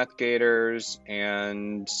avoid meth gators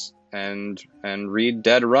and read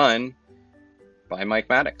Dead Run by Mike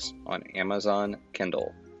Maddox on Amazon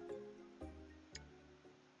Kindle.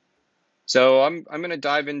 So I'm going to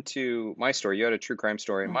dive into my story. You had a true crime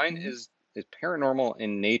story. Mm-hmm. Mine is paranormal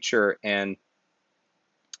in nature, and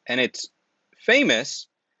it's famous,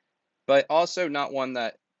 but also not one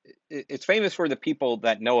that it's famous for the people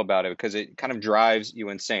that know about it, because it kind of drives you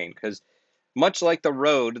insane. Because much like the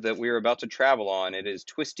road that we are about to travel on, it is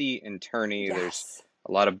twisty and turny. Yes. There's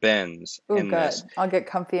a lot of bends in this. I'll get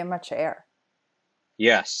comfy in my chair.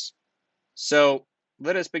 Yes. So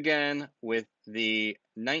let us begin with the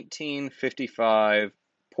 1955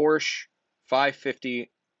 Porsche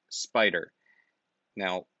 550 Spider.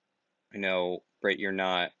 Now, I know, Britt, you're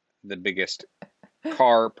not the biggest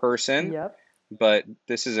car person, yep. But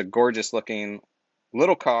this is a gorgeous looking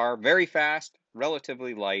little car, very fast,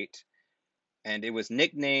 relatively light, and it was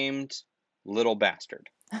nicknamed Little Bastard.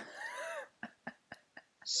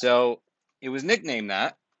 So it was nicknamed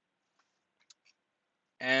that,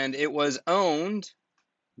 and it was owned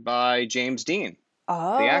by James Dean, the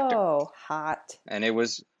actor. Oh, hot. And it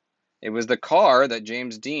was the car that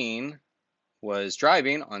James Dean was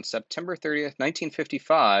driving on September 30th,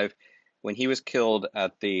 1955, when he was killed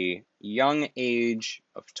at the young age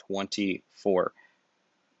of 24.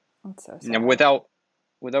 That's so sad. Now,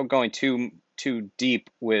 without going too deep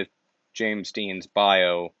with James Dean's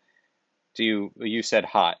bio, you said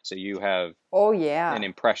hot, so you have an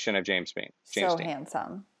impression of James Dean. So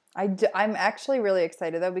handsome. I'm actually really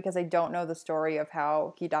excited, though, because I don't know the story of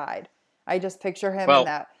how he died. I just picture him in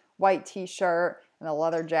that white T-shirt and a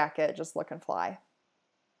leather jacket, just looking fly.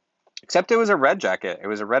 Except it was a red jacket. It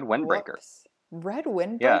was a red windbreaker. Whoops. Red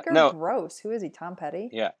windbreaker? Yeah, no. Gross. Who is he, Tom Petty?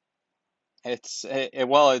 Yeah. It's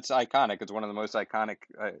iconic. It's one of the most iconic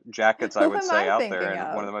jackets, I would say, out there,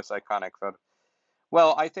 and one of the most iconic photos.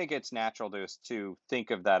 Well, I think it's natural to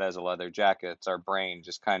think of that as a leather jacket. It's our brain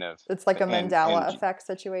just kind of... It's like a Mandela effect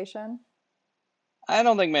situation? I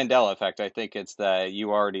don't think Mandela effect. I think it's that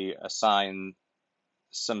you already assign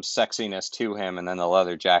some sexiness to him, and then the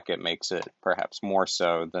leather jacket makes it perhaps more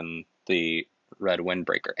so than the red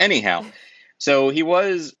windbreaker. Anyhow, so he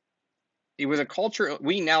was a cultural...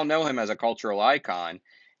 We now know him as a cultural icon,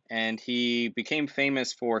 and he became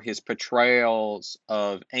famous for his portrayals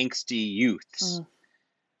of angsty youths. Mm.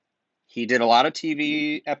 He did a lot of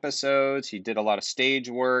TV episodes. He did a lot of stage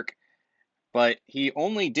work, but he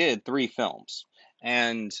only did 3 films.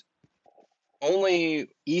 And only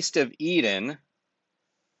East of Eden,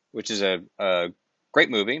 which is a great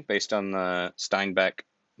movie based on the Steinbeck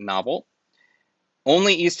novel,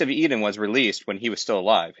 only East of Eden was released when he was still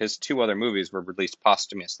alive. His 2 other movies were released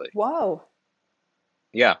posthumously. Whoa.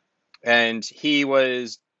 Yeah. And he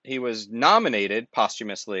was nominated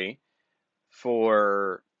posthumously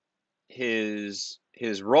for his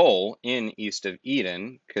role in East of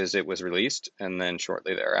Eden, because it was released, and then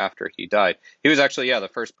shortly thereafter he died. He was actually the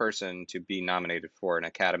first person to be nominated for an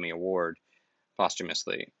Academy Award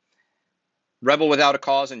posthumously. Rebel Without a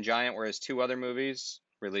Cause and Giant were his 2 other movies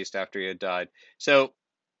released after he had died. So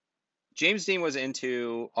James Dean was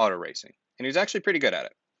into auto racing, and he was actually pretty good at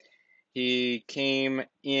it. He came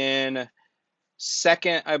in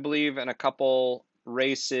second, I believe, in a couple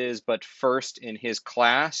races, but first in his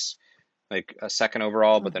class, like a second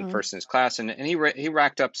overall, but then first in his class, and he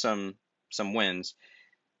racked up some wins.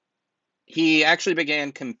 He actually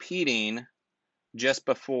began competing just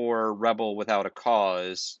before Rebel Without a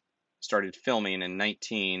Cause started filming in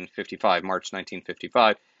 1955, March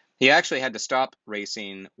 1955. He actually had to stop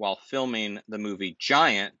racing while filming the movie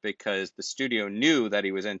Giant, because the studio knew that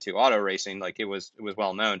he was into auto racing, like it was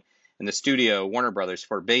well known, and the studio, Warner Brothers,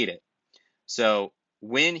 forbade it. So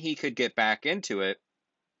when he could get back into it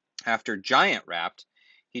after Giant wrapped,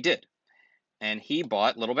 he did. And he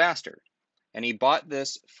bought Little Bastard. And he bought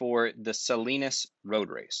this for the Salinas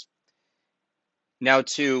Road Race. Now,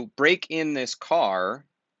 to break in this car,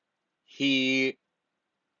 he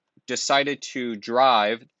decided to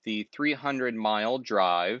drive the 300-mile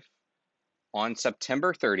drive on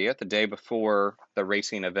September 30th, the day before the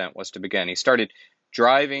racing event was to begin. He started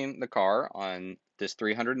driving the car on this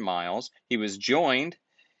 300 miles. He was joined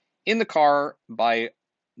in the car by,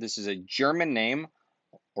 this is a German name,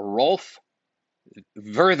 Rolf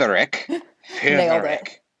Verderek. Nailed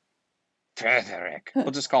it. Verderek.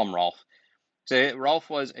 We'll just call him Rolf. So Rolf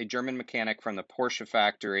was a German mechanic from the Porsche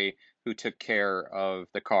factory who took care of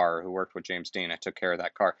the car, who worked with James Dean and took care of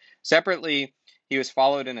that car. Separately, he was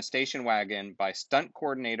followed in a station wagon by stunt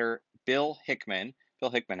coordinator Bill Hickman. Bill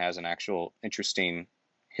Hickman has an actual interesting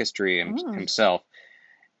history himself.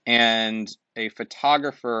 And a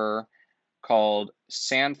photographer called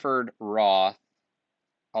Sanford Roth,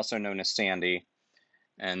 also known as Sandy.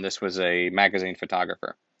 And this was a magazine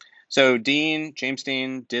photographer. So James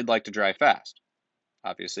Dean, did like to drive fast.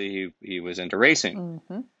 Obviously, he was into racing.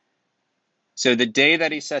 So the day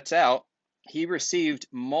that he sets out, he received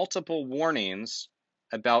multiple warnings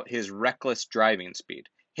about his reckless driving speed.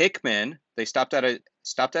 Hickman, they stopped at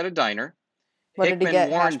a diner. What Hickman did he get?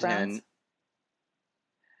 warned Hash browns?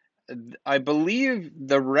 him. I believe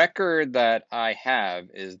the record that I have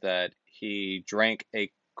is that he drank a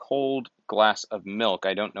cold glass of milk.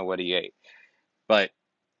 I don't know what he ate. But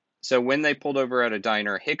so when they pulled over at a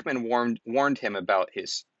diner, Hickman warned him about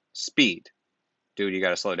his speed. Dude, you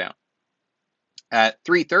got to slow down. At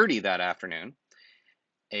 3:30 that afternoon,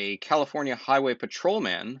 a California highway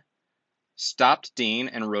patrolman stopped Dean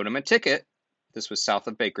and wrote him a ticket. This was south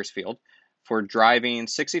of Bakersfield, for driving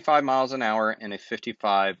 65 miles an hour in a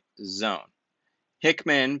 55 zone.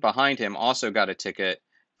 Hickman, behind him, also got a ticket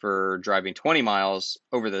for driving 20 miles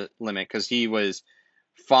over the limit because he was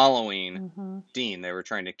following Dean. They were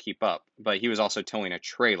trying to keep up, but he was also towing a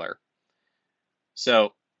trailer.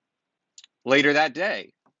 So later that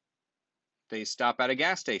day, they stop at a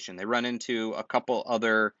gas station. They run into a couple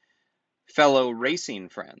other fellow racing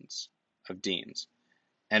friends of Dean's.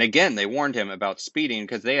 And again, they warned him about speeding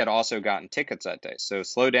because they had also gotten tickets that day. So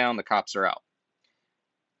slow down, the cops are out.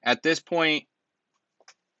 At this point,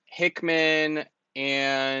 Hickman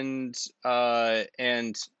and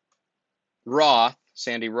Roth,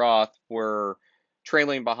 Sandy Roth, were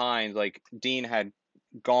trailing behind. Like, Dean had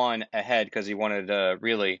gone ahead because he wanted to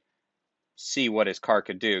really see what his car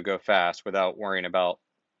could do, go fast without worrying about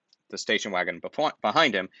the station wagon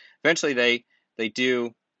behind him. Eventually, they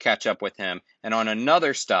do catch up with him. And on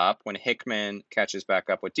another stop, when Hickman catches back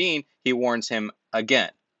up with Dean, he warns him again.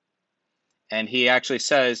 And he actually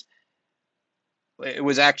says, it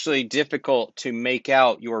was actually difficult to make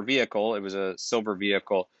out your vehicle. It was a silver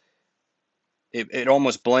vehicle. It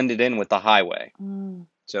almost blended in with the highway.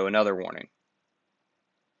 So another warning.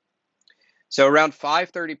 So around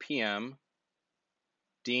 5:30 p.m.,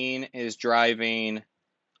 Dean is driving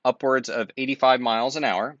upwards of 85 miles an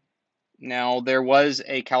hour. Now, there was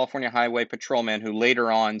a California highway patrolman who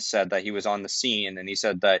later on said that he was on the scene, and he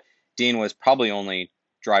said that Dean was probably only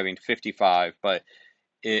driving 55, but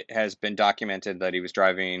it has been documented that he was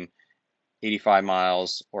driving 85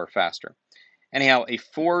 miles or faster. Anyhow, a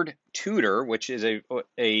Ford Tudor, which is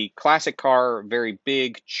a classic car, very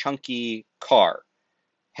big, chunky car,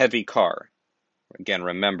 heavy car. Again,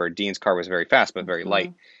 remember, Dean's car was very fast, but very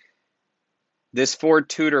light. This Ford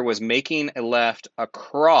Tudor was making a left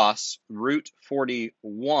across Route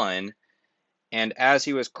 41, and as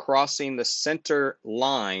he was crossing the center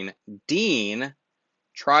line, Dean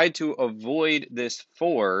tried to avoid this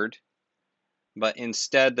Ford, but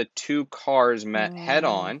instead the two cars met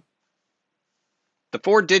head-on. The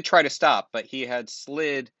Ford did try to stop, but he had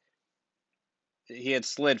slid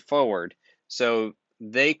forward, so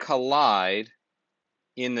they collide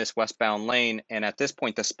in this westbound lane, and at this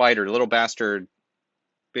point the Spider, little bastard,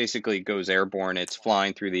 basically goes airborne. It's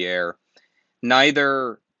flying through the air.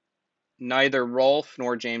 Neither Rolf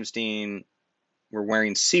nor James Dean were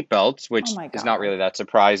wearing seatbelts, which is not really that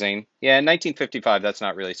surprising. Yeah, in 1955, that's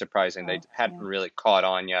not really surprising. They hadn't really caught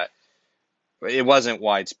on yet. It wasn't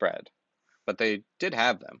widespread, but they did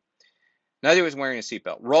have them. Neither was wearing a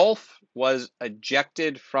seatbelt. Rolf was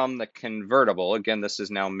ejected from the convertible. Again, this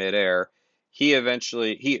is now midair. He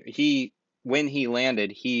eventually, when he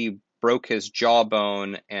landed, he broke his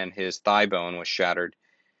jawbone and his thigh bone was shattered.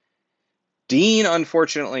 Dean,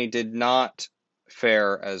 unfortunately, did not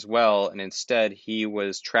fare as well, and instead he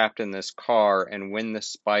was trapped in this car, and when the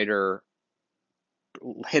Spider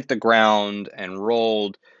hit the ground and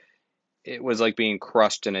rolled, it was like being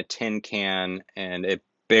crushed in a tin can, and it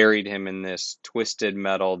buried him in this twisted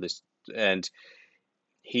metal, and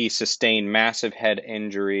he sustained massive head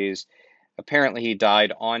injuries. Apparently he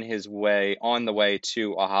died on the way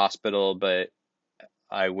to a hospital, but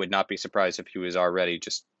I would not be surprised if he was already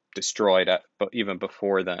just destroyed even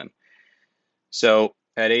before then. So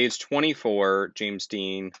at age 24, James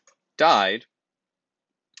Dean died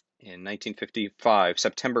in 1955,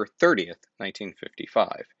 September 30th,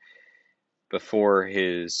 1955, before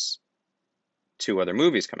his 2 other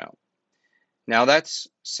movies come out. Now that's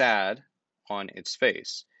sad on its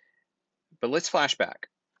face, but let's flash back.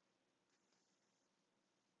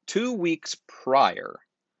 2 weeks prior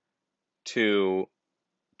to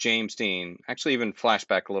James Dean, actually even flash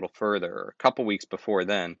back a little further, a couple weeks before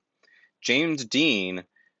then, James Dean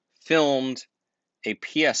filmed a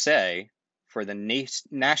PSA for the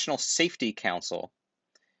National Safety Council.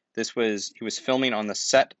 He was filming on the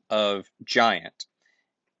set of Giant,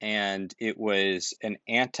 and it was an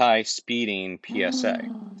anti-speeding PSA.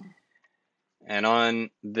 And on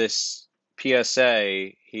this PSA,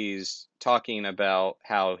 he's talking about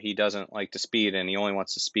how he doesn't like to speed and he only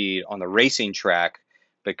wants to speed on the racing track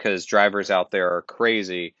because drivers out there are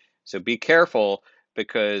crazy. So be careful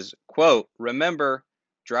because, quote, remember,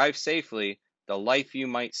 drive safely. The life you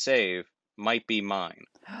might save might be mine.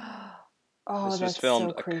 Oh, this was that's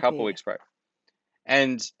filmed so a creepy. couple weeks prior.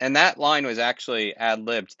 And that line was actually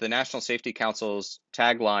ad-libbed. The National Safety Council's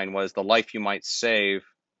tagline was, the life you might save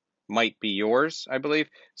might be yours, I believe.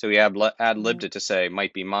 So he ad-libbed it to say,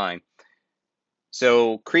 might be mine.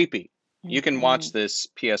 So creepy. You can watch this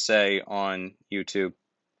PSA on YouTube.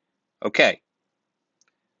 Okay.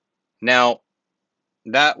 Now,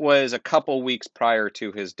 that was a couple weeks prior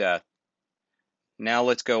to his death. Now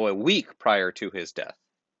let's go a week prior to his death,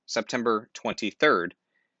 September 23rd,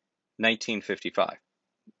 1955.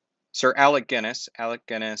 Sir Alec Guinness,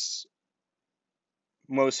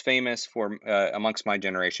 most famous for amongst my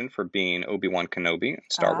generation for being Obi-Wan Kenobi in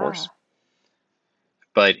Star Wars.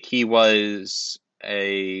 But he was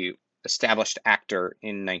a established actor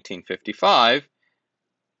in 1955,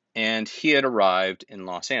 and he had arrived in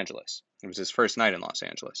Los Angeles. It was his first night in Los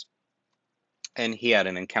Angeles. And he had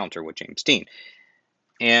an encounter with James Dean.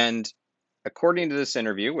 And according to this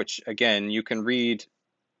interview, which again you can read,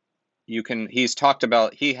 he had talked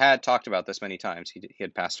about this many times. He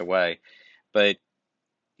had passed away, but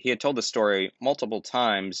he had told the story multiple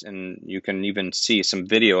times, and you can even see some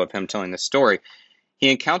video of him telling this story.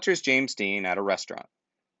 He encounters James Dean at a restaurant.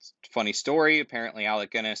 Funny story. Apparently,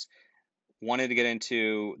 Alec Guinness wanted to get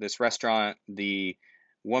into this restaurant. The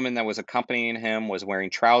woman that was accompanying him was wearing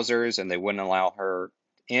trousers, and they wouldn't allow her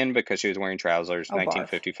in because she was wearing trousers.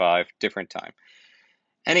 1955, different time.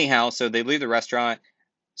 Anyhow, so they leave the restaurant.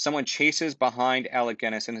 Someone chases behind Alec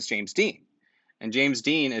Guinness, and it's James Dean. And James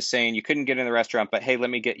Dean is saying, you couldn't get in the restaurant, but hey, let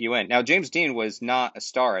me get you in. Now, James Dean was not a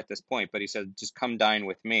star at this point, but he said, just come dine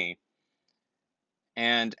with me.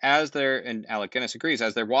 And and Alec Guinness agrees,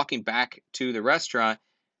 as they're walking back to the restaurant,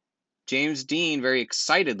 James Dean very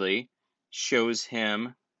excitedly shows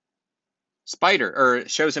him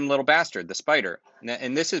Little Bastard, the Spider.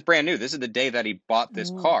 And this is brand new. This is the day that he bought this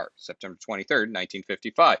car, September 23rd,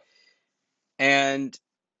 1955. And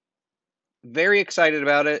very excited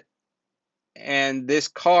about it. And this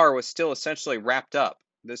car was still essentially wrapped up.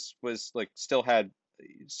 This was still had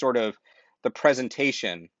sort of the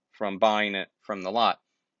presentation from buying it from the lot.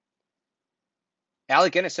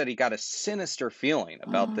 Alec Guinness said he got a sinister feeling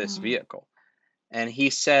about this vehicle. And he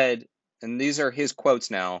said, and these are his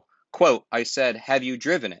quotes now, quote, I said, have you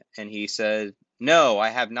driven it? And he said, no, I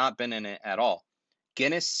have not been in it at all.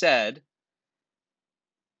 Guinness said,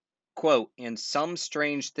 quote, and some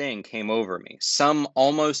strange thing came over me, some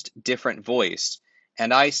almost different voice.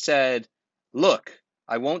 And I said, look,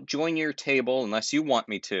 I won't join your table unless you want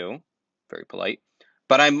me to. Very polite.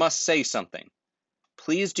 But I must say something.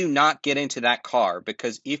 Please do not get into that car,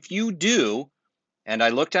 because if you do, and I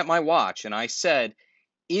looked at my watch and I said,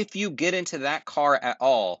 if you get into that car at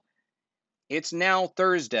all, it's now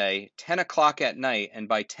Thursday, 10 o'clock at night, and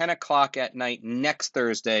by 10 o'clock at night next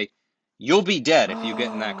Thursday, you'll be dead if you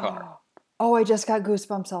get in that car. Oh, I just got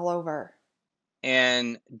goosebumps all over.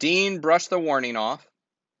 And Dean brushed the warning off,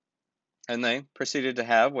 and they proceeded to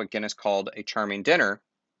have what Guinness called a charming dinner.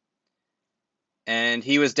 And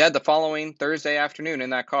he was dead the following Thursday afternoon in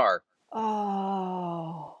that car.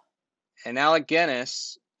 Oh. And Alec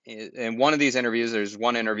Guinness, in one of these interviews, there's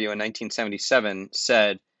one interview in 1977,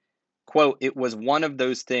 said, quote, it was one of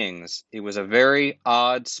those things. It was a very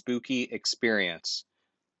odd, spooky experience.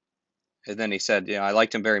 And then he said, yeah, I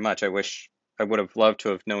liked him very much. I wish I would have loved to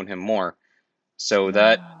have known him more. So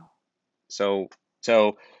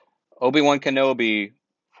Obi-Wan Kenobi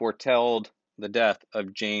foretold the death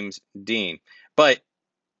of James Dean. But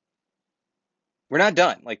we're not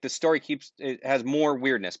done. Like, the story it has more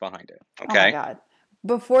weirdness behind it. Okay. Oh my God.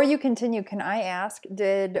 Before you continue, can I ask,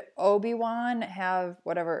 did Obi-Wan have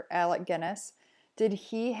Alec Guinness, did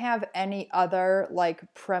he have any other like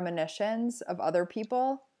premonitions of other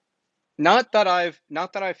people? Not that I've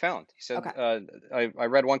found. He said, Okay. I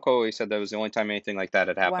read one quote where he said that was the only time anything like that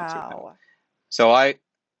had happened to him. Wow. So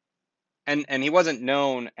and he wasn't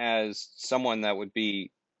known as someone that would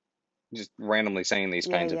be just randomly saying these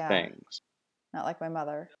kinds of things. Not like my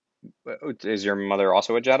mother. Is your mother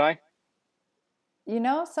also a Jedi? You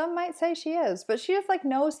know, some might say she is, but she just like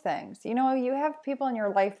knows things. You know, you have people in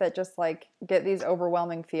your life that just like get these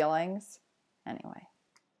overwhelming feelings. Anyway.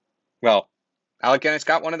 Well, Alec Guinness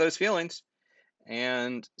got one of those feelings.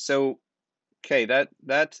 And so, okay,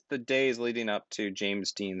 that's the days leading up to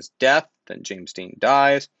James Dean's death. Then James Dean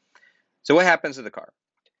dies. So what happens to the car?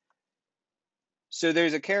 So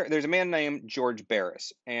there's a man named George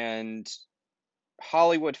Barris, and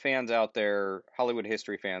Hollywood fans out there, Hollywood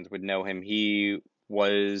history fans would know him. He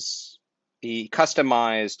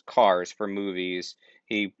customized cars for movies.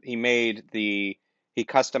 He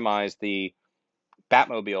customized the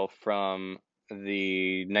Batmobile from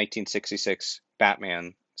the 1966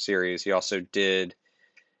 Batman series. He also did,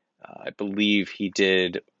 I believe he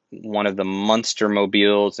did one of the Munster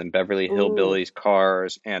mobiles and Beverly Hillbillies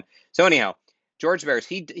cars. And so anyhow, George Barris,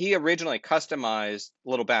 he originally customized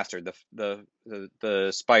Little Bastard,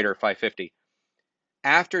 the Spider 550.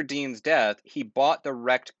 After Dean's death, he bought the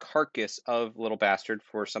wrecked carcass of Little Bastard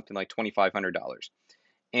for something like $2,500.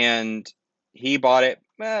 And he bought it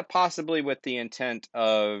possibly with the intent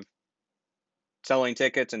of selling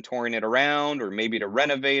tickets and touring it around, or maybe to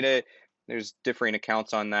renovate it. There's differing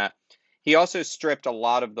accounts on that. He also stripped a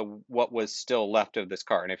lot of what was still left of this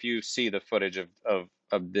car. And if you see the footage of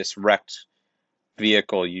this wrecked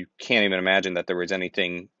vehicle, you can't even imagine that there was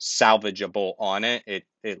anything salvageable on it.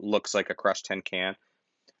 It looks like a crushed tin can.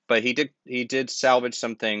 But he did salvage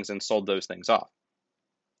some things and sold those things off.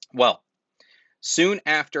 Well, soon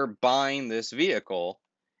after buying this vehicle,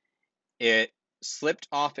 it slipped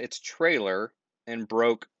off its trailer and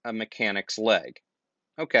broke a mechanic's leg.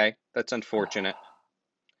 Okay, that's unfortunate.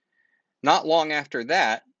 Not long after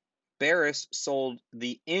that, Barris sold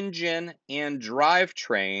the engine and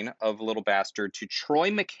drivetrain of Little Bastard to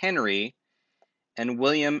Troy McHenry and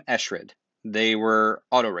William Eschred. They were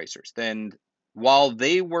auto racers. Then, while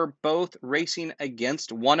they were both racing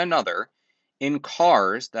against one another in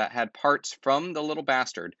cars that had parts from the Little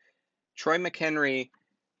Bastard, Troy McHenry,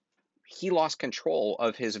 he lost control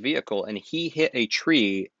of his vehicle and he hit a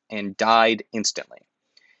tree and died instantly.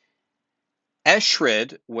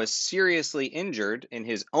 Eschred was seriously injured in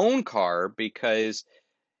his own car because,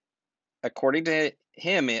 according to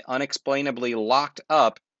him, it unexplainably locked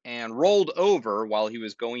up and rolled over while he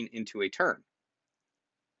was going into a turn.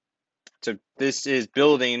 So this is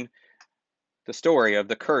building the story of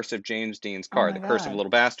the curse of James Dean's car, the curse of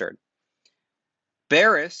Little Bastard.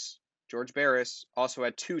 George Barris, also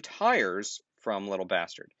had 2 tires from Little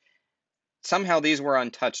Bastard. Somehow these were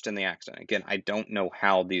untouched in the accident. Again, I don't know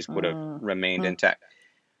how these would have remained intact.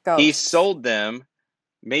 Ghosts. He sold them,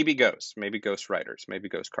 maybe ghost riders, maybe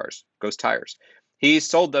ghost cars, ghost tires. He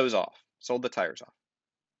sold those off, sold the tires off.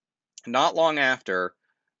 Not long after,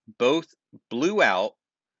 both blew out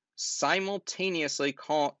simultaneously,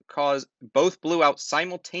 causing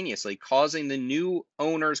the new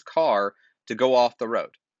owner's car to go off the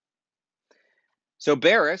road. So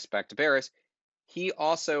Barris, back to Barris, he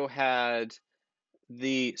also had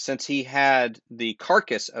since he had the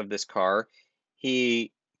carcass of this car,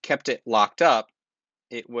 he kept it locked up.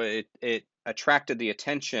 It attracted the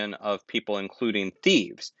attention of people, including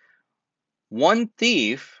thieves. One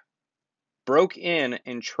thief broke in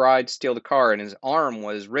and tried to steal the car, and his arm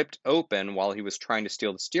was ripped open while he was trying to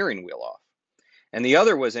steal the steering wheel off. And the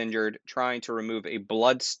other was injured trying to remove a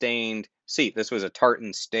blood-stained seat. This was a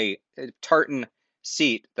tartan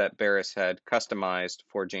seat that Barris had customized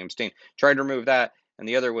for James Dean. Tried to remove that, and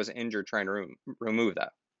the other was injured trying to remove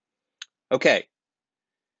that. Okay,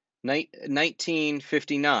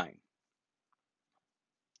 1959.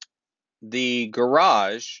 The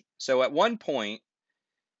garage. So at one point,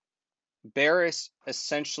 Barris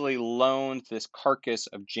essentially loaned this carcass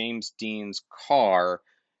of James Dean's car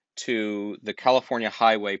to the California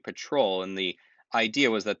Highway Patrol, and the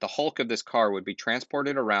idea was that the hulk of this car would be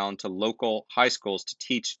transported around to local high schools to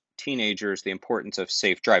teach teenagers the importance of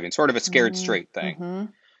safe driving, sort of a scared straight thing. Mm-hmm.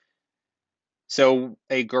 So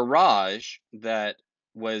a garage that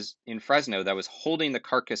was in Fresno that was holding the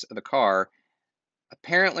carcass of the car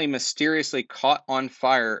apparently mysteriously caught on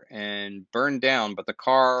fire and burned down, but the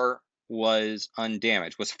car was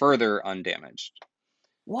undamaged, was further undamaged.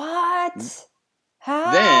 What?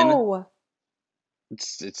 How? Then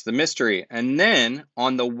it's the mystery. And then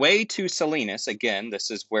on the way to Salinas, again,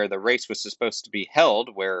 this is where the race was supposed to be held,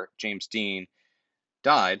 where James Dean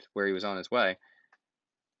died, where he was on his way.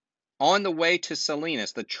 On the way to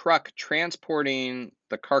Salinas, the truck transporting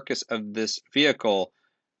the carcass of this vehicle,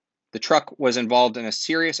 the truck was involved in a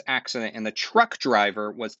serious accident, and the truck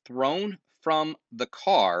driver was thrown from the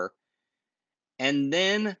car, and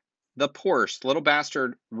then the Porsche, little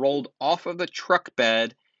bastard, rolled off of the truck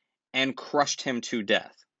bed and crushed him to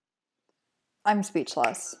death. I'm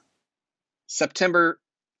speechless. September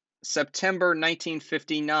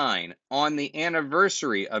 1959, on the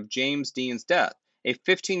anniversary of James Dean's death, a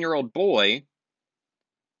 15-year-old boy,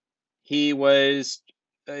 he was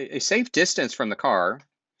a safe distance from the car,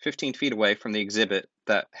 15 feet away from the exhibit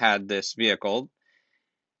that had this vehicle.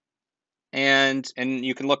 And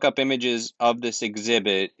you can look up images of this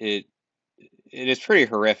exhibit. It is pretty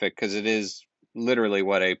horrific because it is literally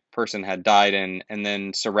what a person had died in, and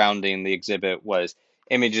then surrounding the exhibit was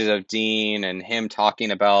images of Dean and him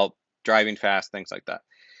talking about driving fast, things like that.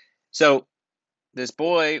 So this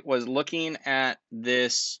boy was looking at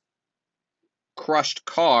this crushed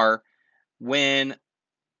car when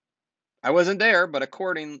I wasn't there, but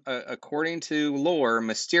according to lore,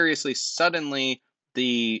 mysteriously, suddenly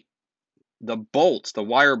the bolts, the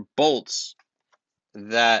wire bolts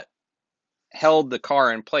that held the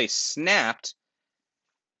car in place snapped,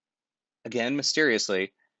 again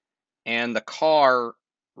mysteriously, and the car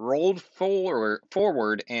rolled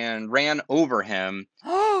forward and ran over him,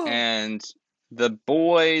 and the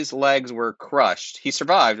boy's legs were crushed. He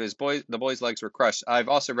survived. The boy's legs were crushed. I've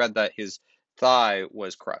also read that his thigh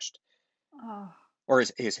was crushed. Or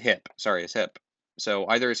his hip. Sorry, his hip. So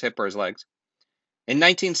either his hip or his legs. In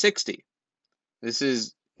 1960, this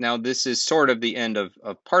is sort of the end of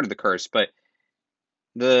part of the curse, but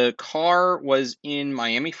the car was in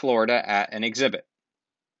Miami, Florida at an exhibit,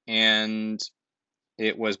 and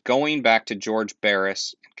it was going back to George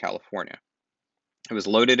Barris in California. It was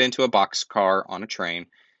loaded into a boxcar on a train,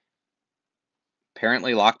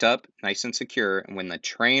 apparently locked up, nice and secure, and when the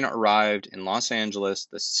train arrived in Los Angeles,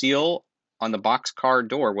 the seal on the boxcar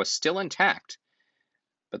door was still intact,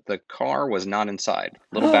 but the car was not inside.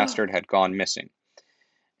 Little bastard had gone missing.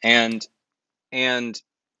 And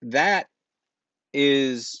that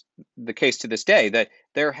is the case to this day, that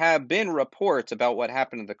there have been reports about what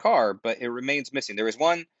happened to the car, but it remains missing. There is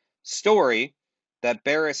one story that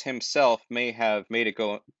Barris himself may have made it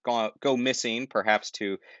go missing, perhaps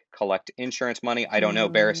to collect insurance money. I don't know.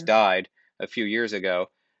 Barris died a few years ago,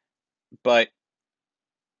 but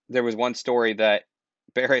there was one story that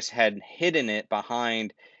Barris had hidden it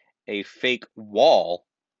behind a fake wall,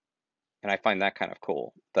 and I find that kind of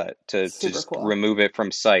cool, that to just cool. Remove it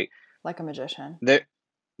from sight. Like a magician.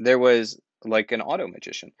 There was like an auto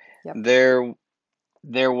magician. Yep.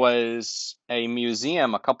 There was a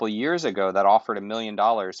museum a couple of years ago that offered $1 million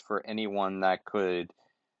for anyone that could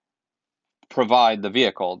provide the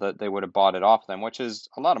vehicle, that they would have bought it off them, which is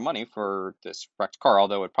a lot of money for this wrecked car,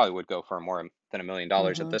 although it probably would go for more than $1 million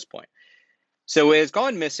at this point. So it has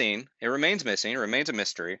gone missing. It remains missing. It remains a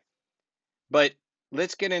mystery. But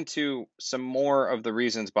let's get into some more of the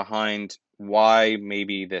reasons behind why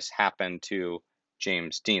maybe this happened to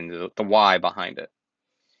James Dean, the why behind it.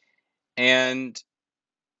 And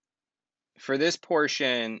for this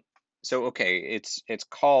portion, so okay, it's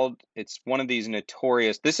one of these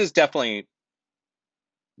notorious. This is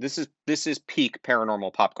peak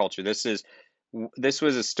paranormal pop culture. This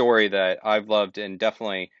was a story that I've loved and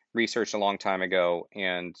definitely researched a long time ago,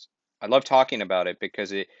 and I love talking about it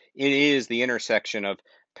because it is the intersection of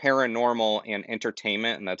paranormal and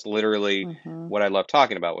entertainment, and that's literally what I love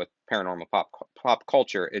talking about with paranormal pop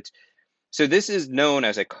culture. So this is known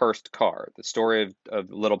as a cursed car, the story of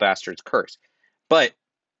Little Bastard's curse. But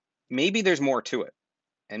maybe there's more to it,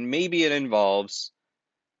 and maybe it involves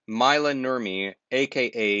Mila Nurmi,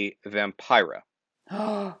 aka Vampira.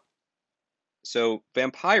 So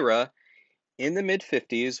Vampira, in the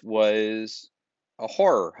mid-50s, was a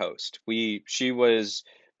horror host. She was,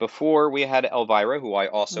 before we had Elvira, who I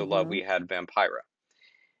also love, we had Vampira.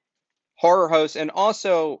 Horror host, and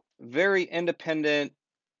also very independent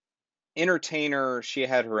entertainer. She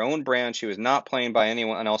had her own brand. She was not playing by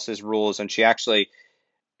anyone else's rules, and she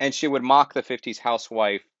would mock the 50s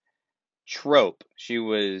housewife trope. She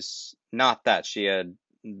was not that. She had,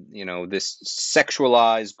 this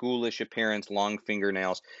sexualized, ghoulish appearance, long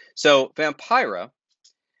fingernails. So Vampira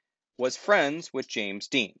was friends with James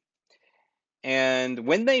Dean. And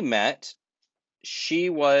when they met, she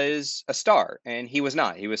was a star and he was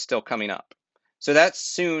not. He was still coming up. So that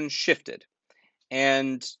soon shifted.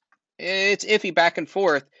 And it's iffy back and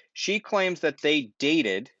forth. She claims that they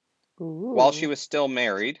dated while she was still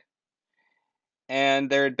married. And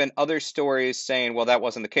there had been other stories saying, well, that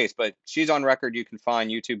wasn't the case. But she's on record. You can find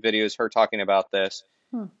YouTube videos, her talking about this,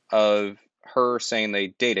 of her saying they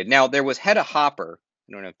dated. Now, there was Hedda Hopper.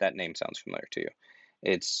 I don't know if that name sounds familiar to you.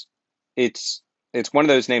 It's one of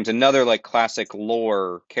those names, another like classic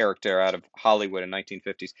lore character out of Hollywood in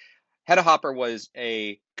 1950s. Hedda Hopper was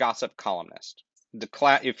a gossip columnist.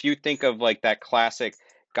 If you think of like that classic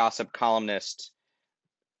gossip columnist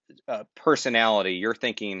personality, you're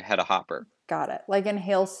thinking Hedda Hopper. Got it. Like in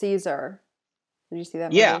Hail Caesar. Did you see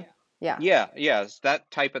that movie? Yeah. Yes,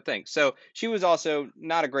 that type of thing. So she was also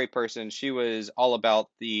not a great person. She was all about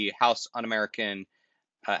the House Un-American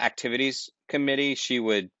Activities Committee. She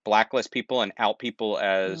would blacklist people and out people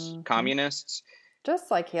as communists.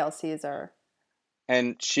 Just like Hail Caesar.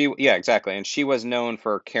 And exactly. And she was known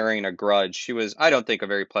for carrying a grudge. She was, I don't think, a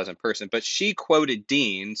very pleasant person, but she quoted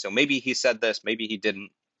Dean. So maybe he said this, maybe he didn't.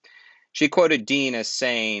 She quoted Dean as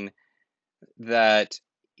saying that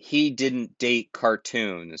he didn't date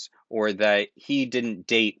cartoons or that he didn't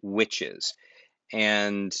date witches.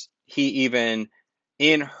 And he even,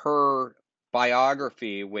 in her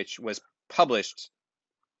biography, which was published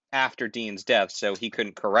after Dean's death, so he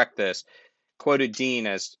couldn't correct this, quoted Dean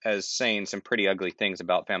as saying some pretty ugly things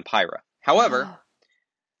about Vampira. However,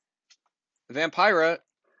 Vampira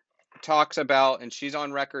talks about, and she's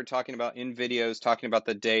on record talking about in videos, talking about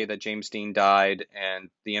the day that James Dean died and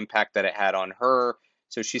the impact that it had on her.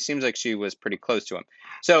 So she seems like she was pretty close to him.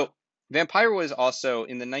 So Vampira was also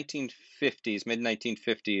in the 1950s,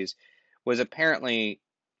 mid-1950s, was apparently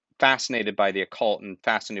fascinated by the occult and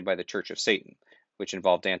fascinated by the Church of Satan, which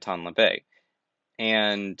involved Anton LaVey.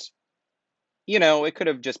 And, you know, it could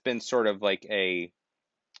have just been sort of like a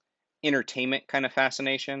entertainment kind of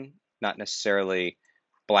fascination, not necessarily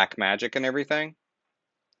black magic and everything.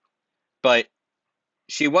 But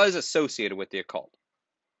she was associated with the occult.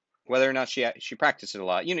 Whether or not she practiced it a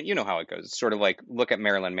lot, you know how it goes. It's sort of like, look at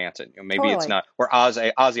Marilyn Manson. You know, maybe it's not, or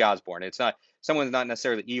Ozzy Osbourne. It's not, someone's not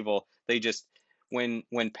necessarily evil. They just, when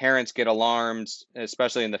parents get alarmed,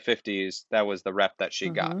 especially in the 50s, that was the rep that she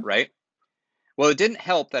got, right? Well, it didn't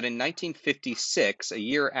help that in 1956, a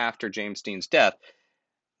year after James Dean's death,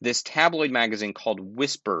 this tabloid magazine called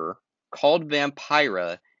Whisperer called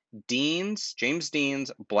Vampira James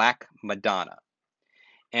Dean's Black Madonna.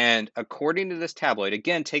 And according to this tabloid,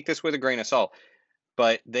 again, take this with a grain of salt,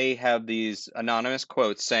 but they have these anonymous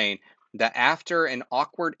quotes saying that after an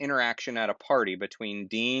awkward interaction at a party between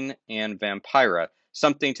Dean and Vampira,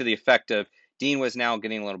 something to the effect of Dean was now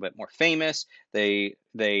getting a little bit more famous. They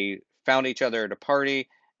found each other at a party,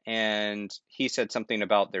 and he said something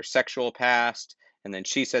about their sexual past, and then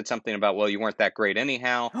she said something about, well, you weren't that great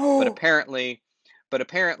anyhow. But apparently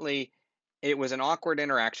it was an awkward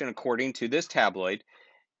interaction according to this tabloid.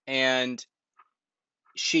 And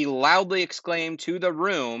she loudly exclaimed to the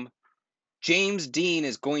room, James Dean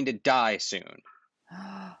is going to die soon.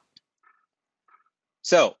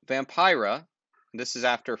 So, Vampira, this is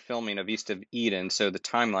after filming of East of Eden, so the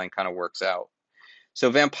timeline kind of works out.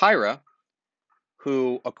 So, Vampira,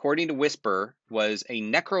 who, according to Whisper, was a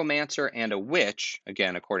necromancer and a witch,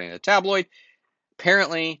 again, according to the tabloid,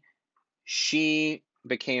 apparently she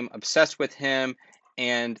became obsessed with him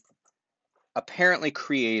and apparently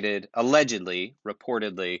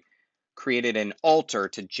reportedly created an altar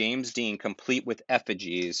to James Dean complete with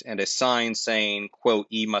effigies and a sign saying, quote,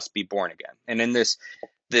 "Ye must be born again." And in this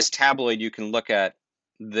tabloid, you can look at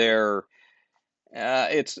their,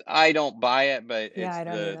 I don't buy it, but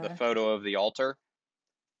it's the photo of the altar.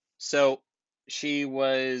 So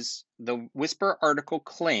the Whisper article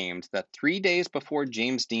claimed that 3 days before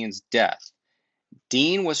James Dean's death,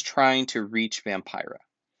 Dean was trying to reach Vampira,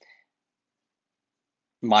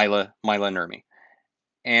 Mila Nurmi.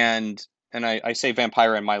 And I say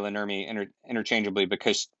Vampira and Mila Nurmi interchangeably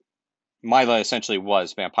because Mila essentially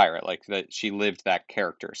was Vampira, like that she lived that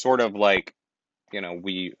character, sort of like, you know,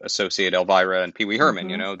 we associate Elvira and Pee Wee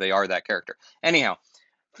Herman, you know, they are that character. Anyhow,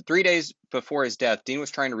 3 days before his death, Dean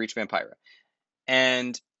was trying to reach Vampira.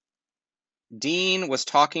 And Dean was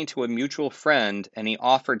talking to a mutual friend and he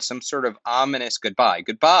offered some sort of ominous goodbye.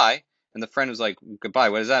 And the friend was like, goodbye,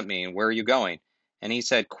 what does that mean? Where are you going? And he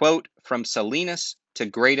said, quote, "From Salinas to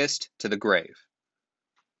greatest to the grave."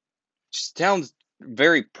 Which sounds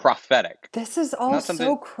very prophetic. This is all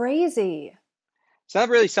so crazy. It's not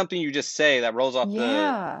really something you just say that rolls off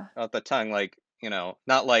the tongue, like, you know,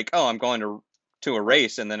 not like, oh, I'm going to a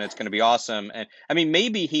race and then it's going to be awesome. And I mean,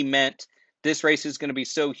 maybe he meant this race is going to be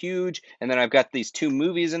so huge, and then I've got these 2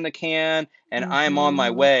 movies in the can, and I'm on my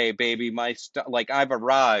way, baby. I've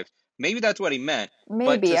arrived. Maybe that's what he meant.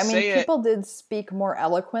 Maybe. But I mean, people did speak more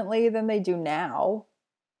eloquently than they do now.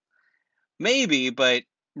 Maybe, but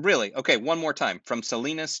really, okay, one more time. From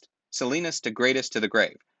Salinas to greatest to the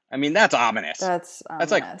grave. I mean, that's ominous. That's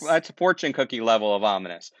a fortune cookie level of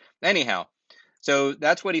ominous. Anyhow, so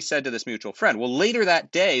that's what he said to this mutual friend. Well, later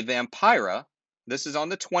that day, Vampira, this is on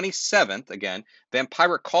the 27th again,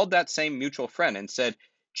 Vampira called that same mutual friend and said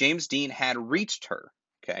James Dean had reached her,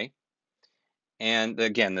 okay? And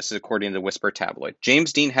again, this is according to the Whisper tabloid.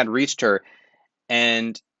 James Dean had reached her,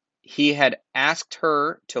 and he had asked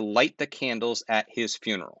her to light the candles at his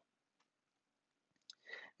funeral.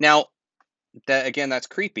 Now, that's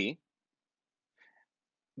creepy.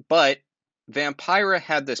 But Vampira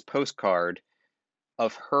had this postcard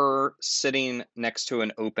of her sitting next to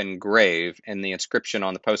an open grave, and the inscription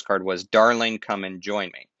on the postcard was, "Darling, come and join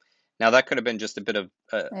me." Now, that could have been just a bit of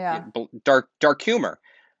dark humor,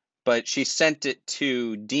 but she sent it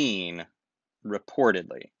to Dean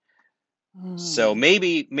reportedly. So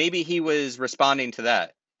maybe he was responding to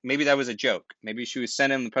that. Maybe that was a joke. Maybe she was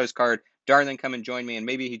sending him the postcard, "Darling, come and join me," and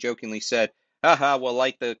maybe he jokingly said, "Haha, we'll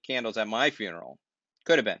light the candles at my funeral."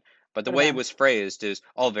 Could have been. But the way it was phrased is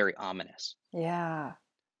all very ominous. Yeah.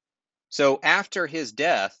 So after his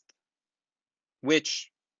death, which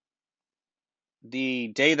the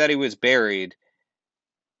day that he was buried,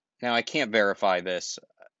 now I can't verify this,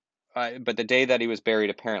 but the day that he was buried,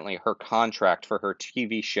 apparently her contract for her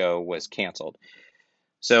TV show was canceled.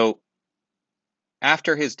 So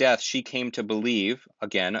after his death, she came to believe,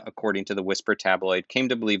 again, according to the Whisper tabloid, came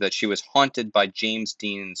to believe that she was haunted by James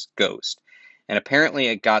Dean's ghost. And apparently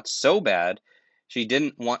it got so bad, she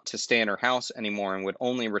didn't want to stay in her house anymore and would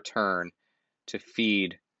only return to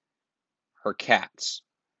feed her cats.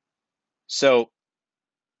 So,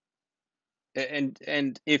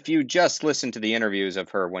 and if you just listen to the interviews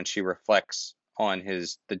of her when she reflects on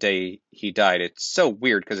the day he died, it's so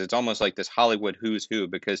weird because it's almost like this Hollywood who's who,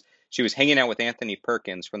 because she was hanging out with Anthony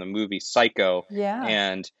Perkins from the movie Psycho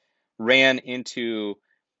and ran into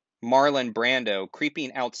Marlon Brando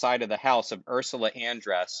creeping outside of the house of Ursula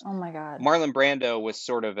Andress. Oh my God. Marlon Brando was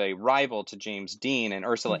sort of a rival to James Dean, and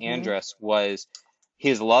Ursula Andress was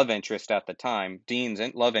his love interest at the time, Dean's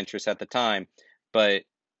love interest at the time. But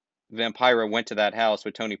Vampira went to that house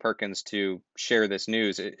with Tony Perkins to share this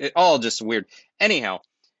news. It all just weird. Anyhow,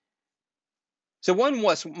 so one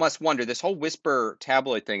must wonder, this whole Whisper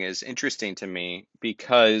tabloid thing is interesting to me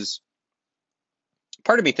because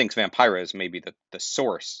part of me thinks Vampira is maybe the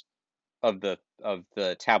source of the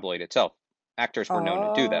tabloid itself. Actors were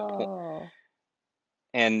known to do that.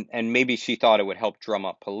 And maybe she thought it would help drum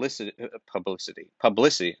up publicity.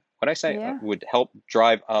 What'd I say? Yeah. Would help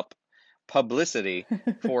drive up publicity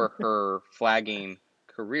for her flagging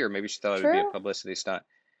career. Maybe she thought it would be a publicity stunt.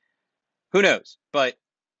 Who knows? But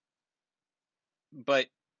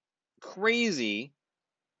crazy.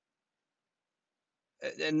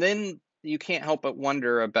 And then you can't help but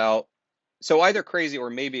wonder about, so either crazy or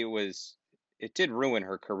maybe it did ruin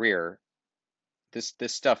her career. This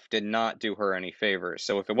stuff did not do her any favors.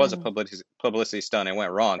 So if it was a publicity stunt, it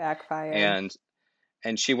went wrong. Backfired.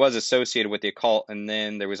 And she was associated with the occult, and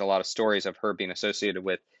then there was a lot of stories of her being associated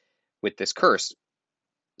with this curse.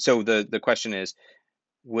 So the question is,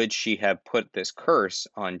 would she have put this curse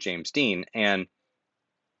on James Dean? And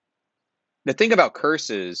the thing about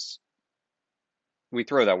curses, we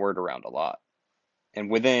throw that word around a lot. And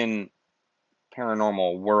within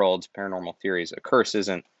paranormal worlds, paranormal theories, a curse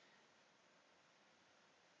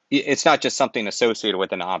it's not just something associated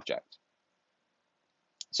with an object.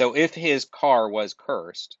 So if his car was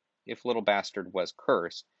cursed, if Little Bastard was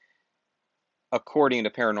cursed, according to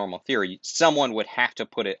paranormal theory, someone would have to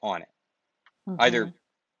put it on it. Either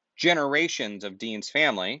generations of Dean's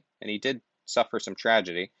family, and he did suffer some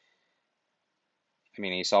tragedy. I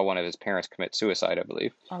mean, he saw one of his parents commit suicide, I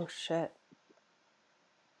believe. Oh, shit.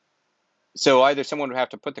 So either someone would have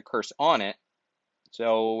to put the curse on it.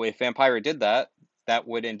 So if Vampira did that, that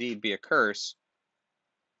would indeed be a curse.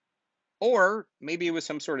 Or maybe it was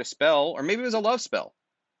some sort of spell, or maybe it was a love spell.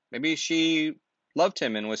 Maybe she loved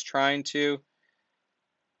him and was trying to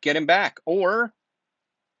get him back. Or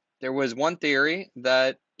there was one theory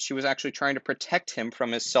that she was actually trying to protect him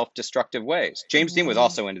from his self-destructive ways. James Dean was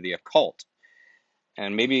also into the occult.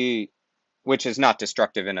 And maybe, which is not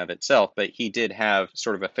destructive in of itself, but he did have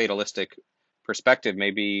sort of a fatalistic perspective.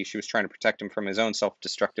 Maybe she was trying to protect him from his own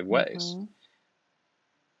self-destructive ways.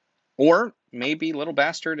 Or maybe Little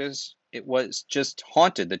Bastard was just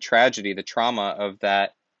haunted. The tragedy, the trauma of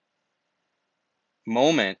that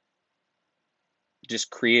moment just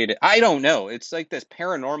created. I don't know. It's like this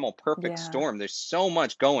paranormal perfect Yeah. storm. There's so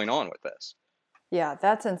much going on with this. Yeah,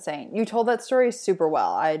 that's insane. You told that story super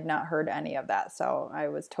well. I had not heard any of that, so I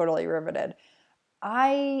was totally riveted.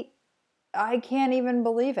 I I can't even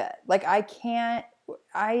believe it. Like I can't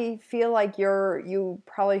I feel like you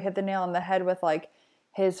probably hit the nail on the head with like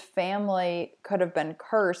his family could have been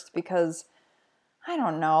cursed because I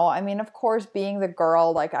don't know. I mean, of course, being the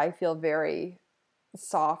girl, like I feel very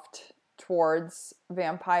soft towards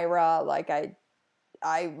Vampira. Like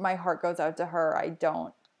my heart goes out to her. I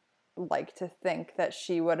don't like to think that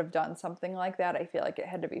she would have done something like that. I feel like it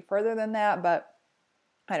had to be further than that, but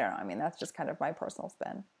I don't know. I mean, that's just kind of my personal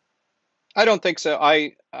spin. I don't think so.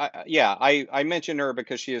 I mentioned her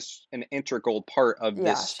because she is an integral part of this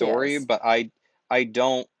Yeah, she story, is. but I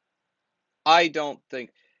don't I don't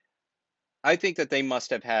think I think that they must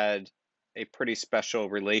have had a pretty special Yeah.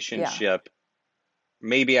 relationship,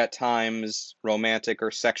 maybe at times romantic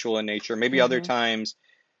or sexual in nature, maybe other Mm-hmm. times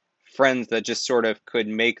friends that just sort of could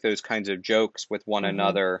make those kinds of jokes with one Mm-hmm.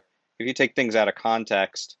 another. If you take things out of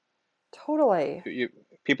context, Totally. you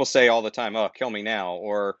people say all the time, "Oh, kill me now,"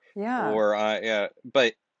 Yeah. yeah,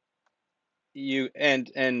 but you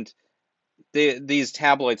and these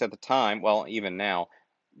tabloids at the time, well, even now,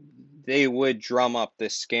 they would drum up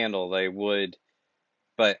this scandal. They would,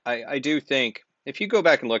 but I do think if you go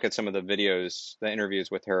back and look at some of the videos, the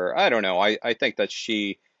interviews with her, I don't know. I think that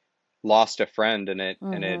she lost a friend and it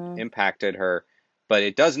Mm-hmm. impacted her. But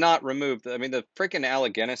it does not remove I mean, the freaking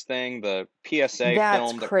Alec Guinness thing, the PSA That's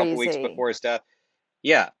filmed a couple weeks crazy. before his death.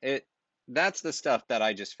 Yeah, that's the stuff that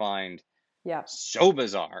I just find Yep. so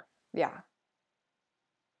bizarre. Yeah.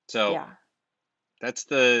 So Yeah. that's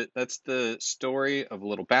the story of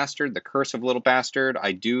Little Bastard, the curse of Little Bastard.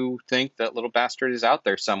 I do think that Little Bastard is out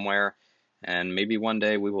there somewhere, and maybe one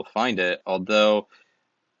day we will find it. Although,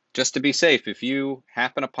 just to be safe, if you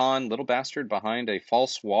happen upon Little Bastard behind a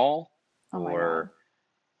false wall Oh my God. or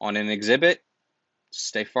on an exhibit,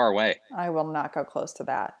 stay far away. I will not go close to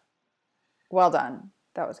that. Well done.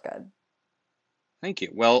 That was good. Thank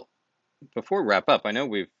you. Well, before we wrap up, I know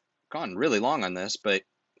we've gone really long on this, but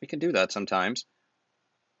we can do that sometimes.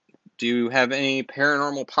 Do you have any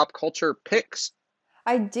paranormal pop culture picks?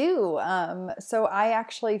 I do. So I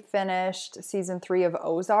actually finished season 3 of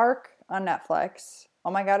Ozark on Netflix. Oh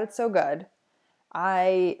my God, it's so good.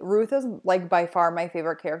 Ruth is like by far my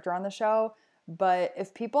favorite character on the show, but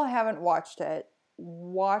if people haven't watched it,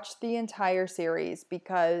 watch the entire series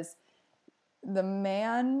because the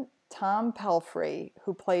man Tom Pelphrey,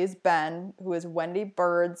 who plays Ben, who is Wendy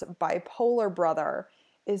Bird's bipolar brother,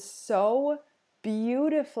 is so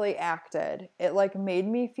beautifully acted. It like made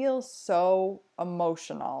me feel so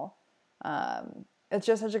emotional. It's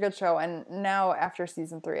just such a good show. And now after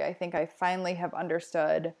season 3, I think I finally have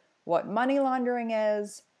understood what money laundering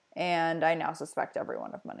is, and I now suspect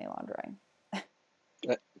everyone of money laundering.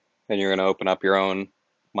 And you're going to open up your own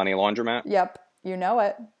money laundromat? Yep, you know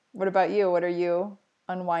it. What about you? What are you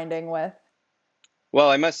unwinding with? Well,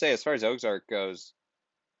 I must say, as far as Ozark goes,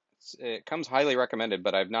 it comes highly recommended,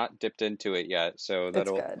 but I've not dipped into it yet, so It's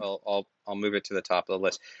that'll good. I'll move it to the top of the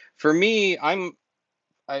list. For me,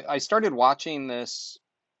 I started watching this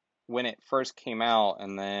when it first came out,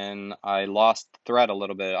 and then I lost thread a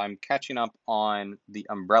little bit. I'm catching up on The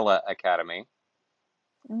Umbrella Academy,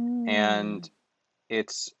 and Mm.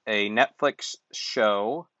 it's a Netflix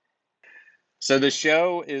show. So the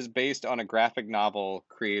show is based on a graphic novel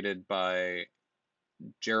created by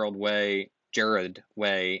Jared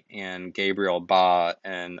Way, and Gabriel Ba,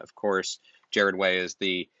 and of course, Jared Way is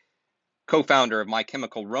the co-founder of My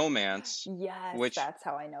Chemical Romance, Yes, which that's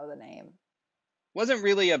how I know the name. wasn't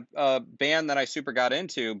really a band that I super got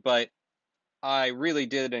into, but I really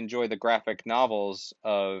did enjoy the graphic novels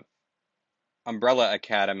of Umbrella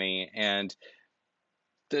Academy, and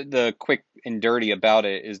the quick and dirty about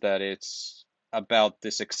it is that it's about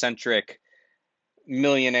this eccentric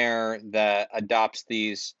millionaire that adopts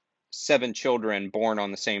these 7 children born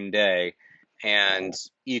on the same day, and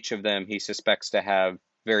each of them he suspects to have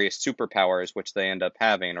various superpowers, which they end up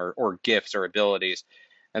having, or gifts or abilities.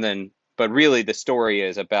 And then, but really, the story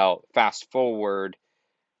is about fast forward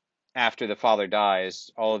after the father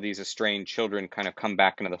dies, all of these estranged children kind of come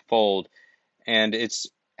back into the fold, and it's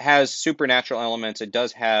has supernatural elements. It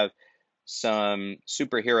does have some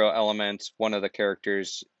superhero elements. One of the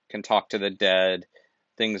characters can talk to the dead,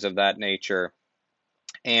 things of that nature.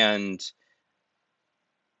 And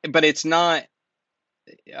but it's not,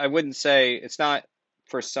 I wouldn't say it's not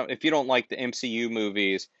for some, if you don't like the MCU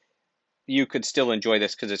movies, you could still enjoy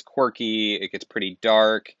this because it's quirky, it gets pretty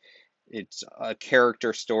dark, it's a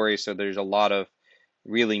character story, so there's a lot of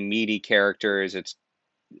really meaty characters. It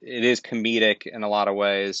is comedic in a lot of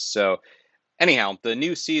ways. So anyhow, the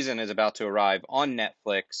new season is about to arrive on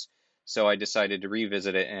Netflix. So I decided to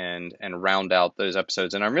revisit it and round out those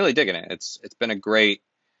episodes. And I'm really digging it. It's been a great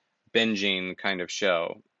binging kind of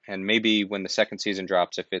show. And maybe when the second season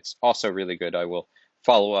drops, if it's also really good, I will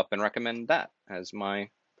follow up and recommend that as my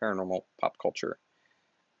paranormal pop culture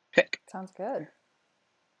pick. Sounds good.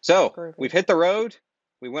 So we've hit the road.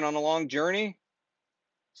 We went on a long journey.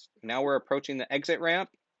 Now we're approaching the exit ramp.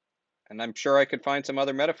 And I'm sure I could find some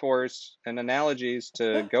other metaphors and analogies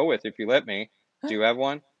to go with if you let me. Do you have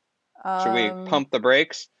one? Should we pump the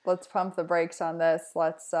brakes? Let's pump the brakes on this.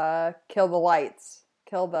 Let's kill the lights.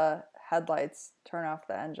 Kill the headlights. Turn off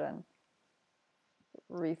the engine.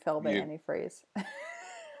 Refill the antifreeze.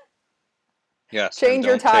 Yes. Change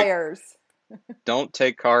your tires. Don't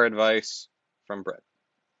take car advice from Brett.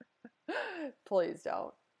 Please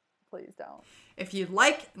don't. Please don't. If you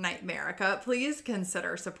like Nightmerica, please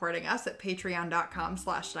consider supporting us at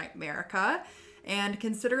patreon.com/Nightmerica and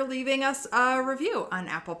consider leaving us a review on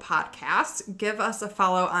Apple Podcasts. Give us a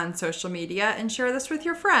follow on social media and share this with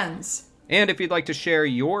your friends. And if you'd like to share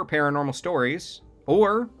your paranormal stories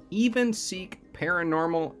or even seek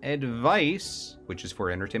paranormal advice, which is for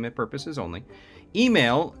entertainment purposes only,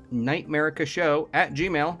 email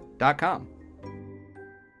nightmericashow@gmail.com.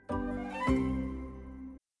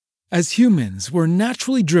 As humans, we're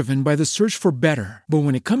naturally driven by the search for better. But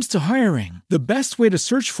when it comes to hiring, the best way to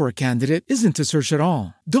search for a candidate isn't to search at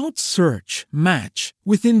all. Don't search, match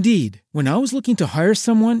with Indeed. When I was looking to hire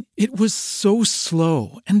someone, it was so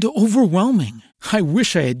slow and overwhelming. I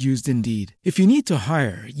wish I had used Indeed. If you need to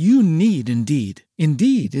hire, you need Indeed.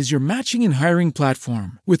 Indeed is your matching and hiring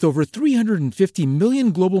platform with over 350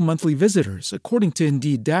 million global monthly visitors, according to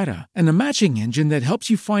Indeed data, and a matching engine that helps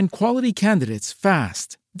you find quality candidates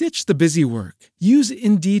fast. Ditch the busy work. Use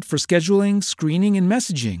Indeed for scheduling, screening, and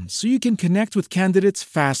messaging so you can connect with candidates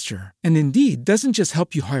faster. And Indeed doesn't just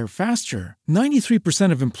help you hire faster.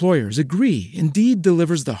 93% of employers agree Indeed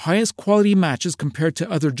delivers the highest quality matches compared to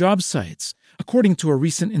other job sites, according to a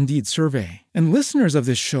recent Indeed survey. And listeners of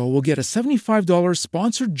this show will get a $75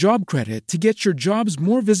 sponsored job credit to get your jobs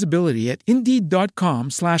more visibility at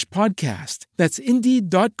Indeed.com/podcast. That's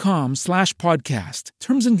Indeed.com/podcast.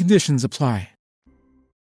 Terms and conditions apply.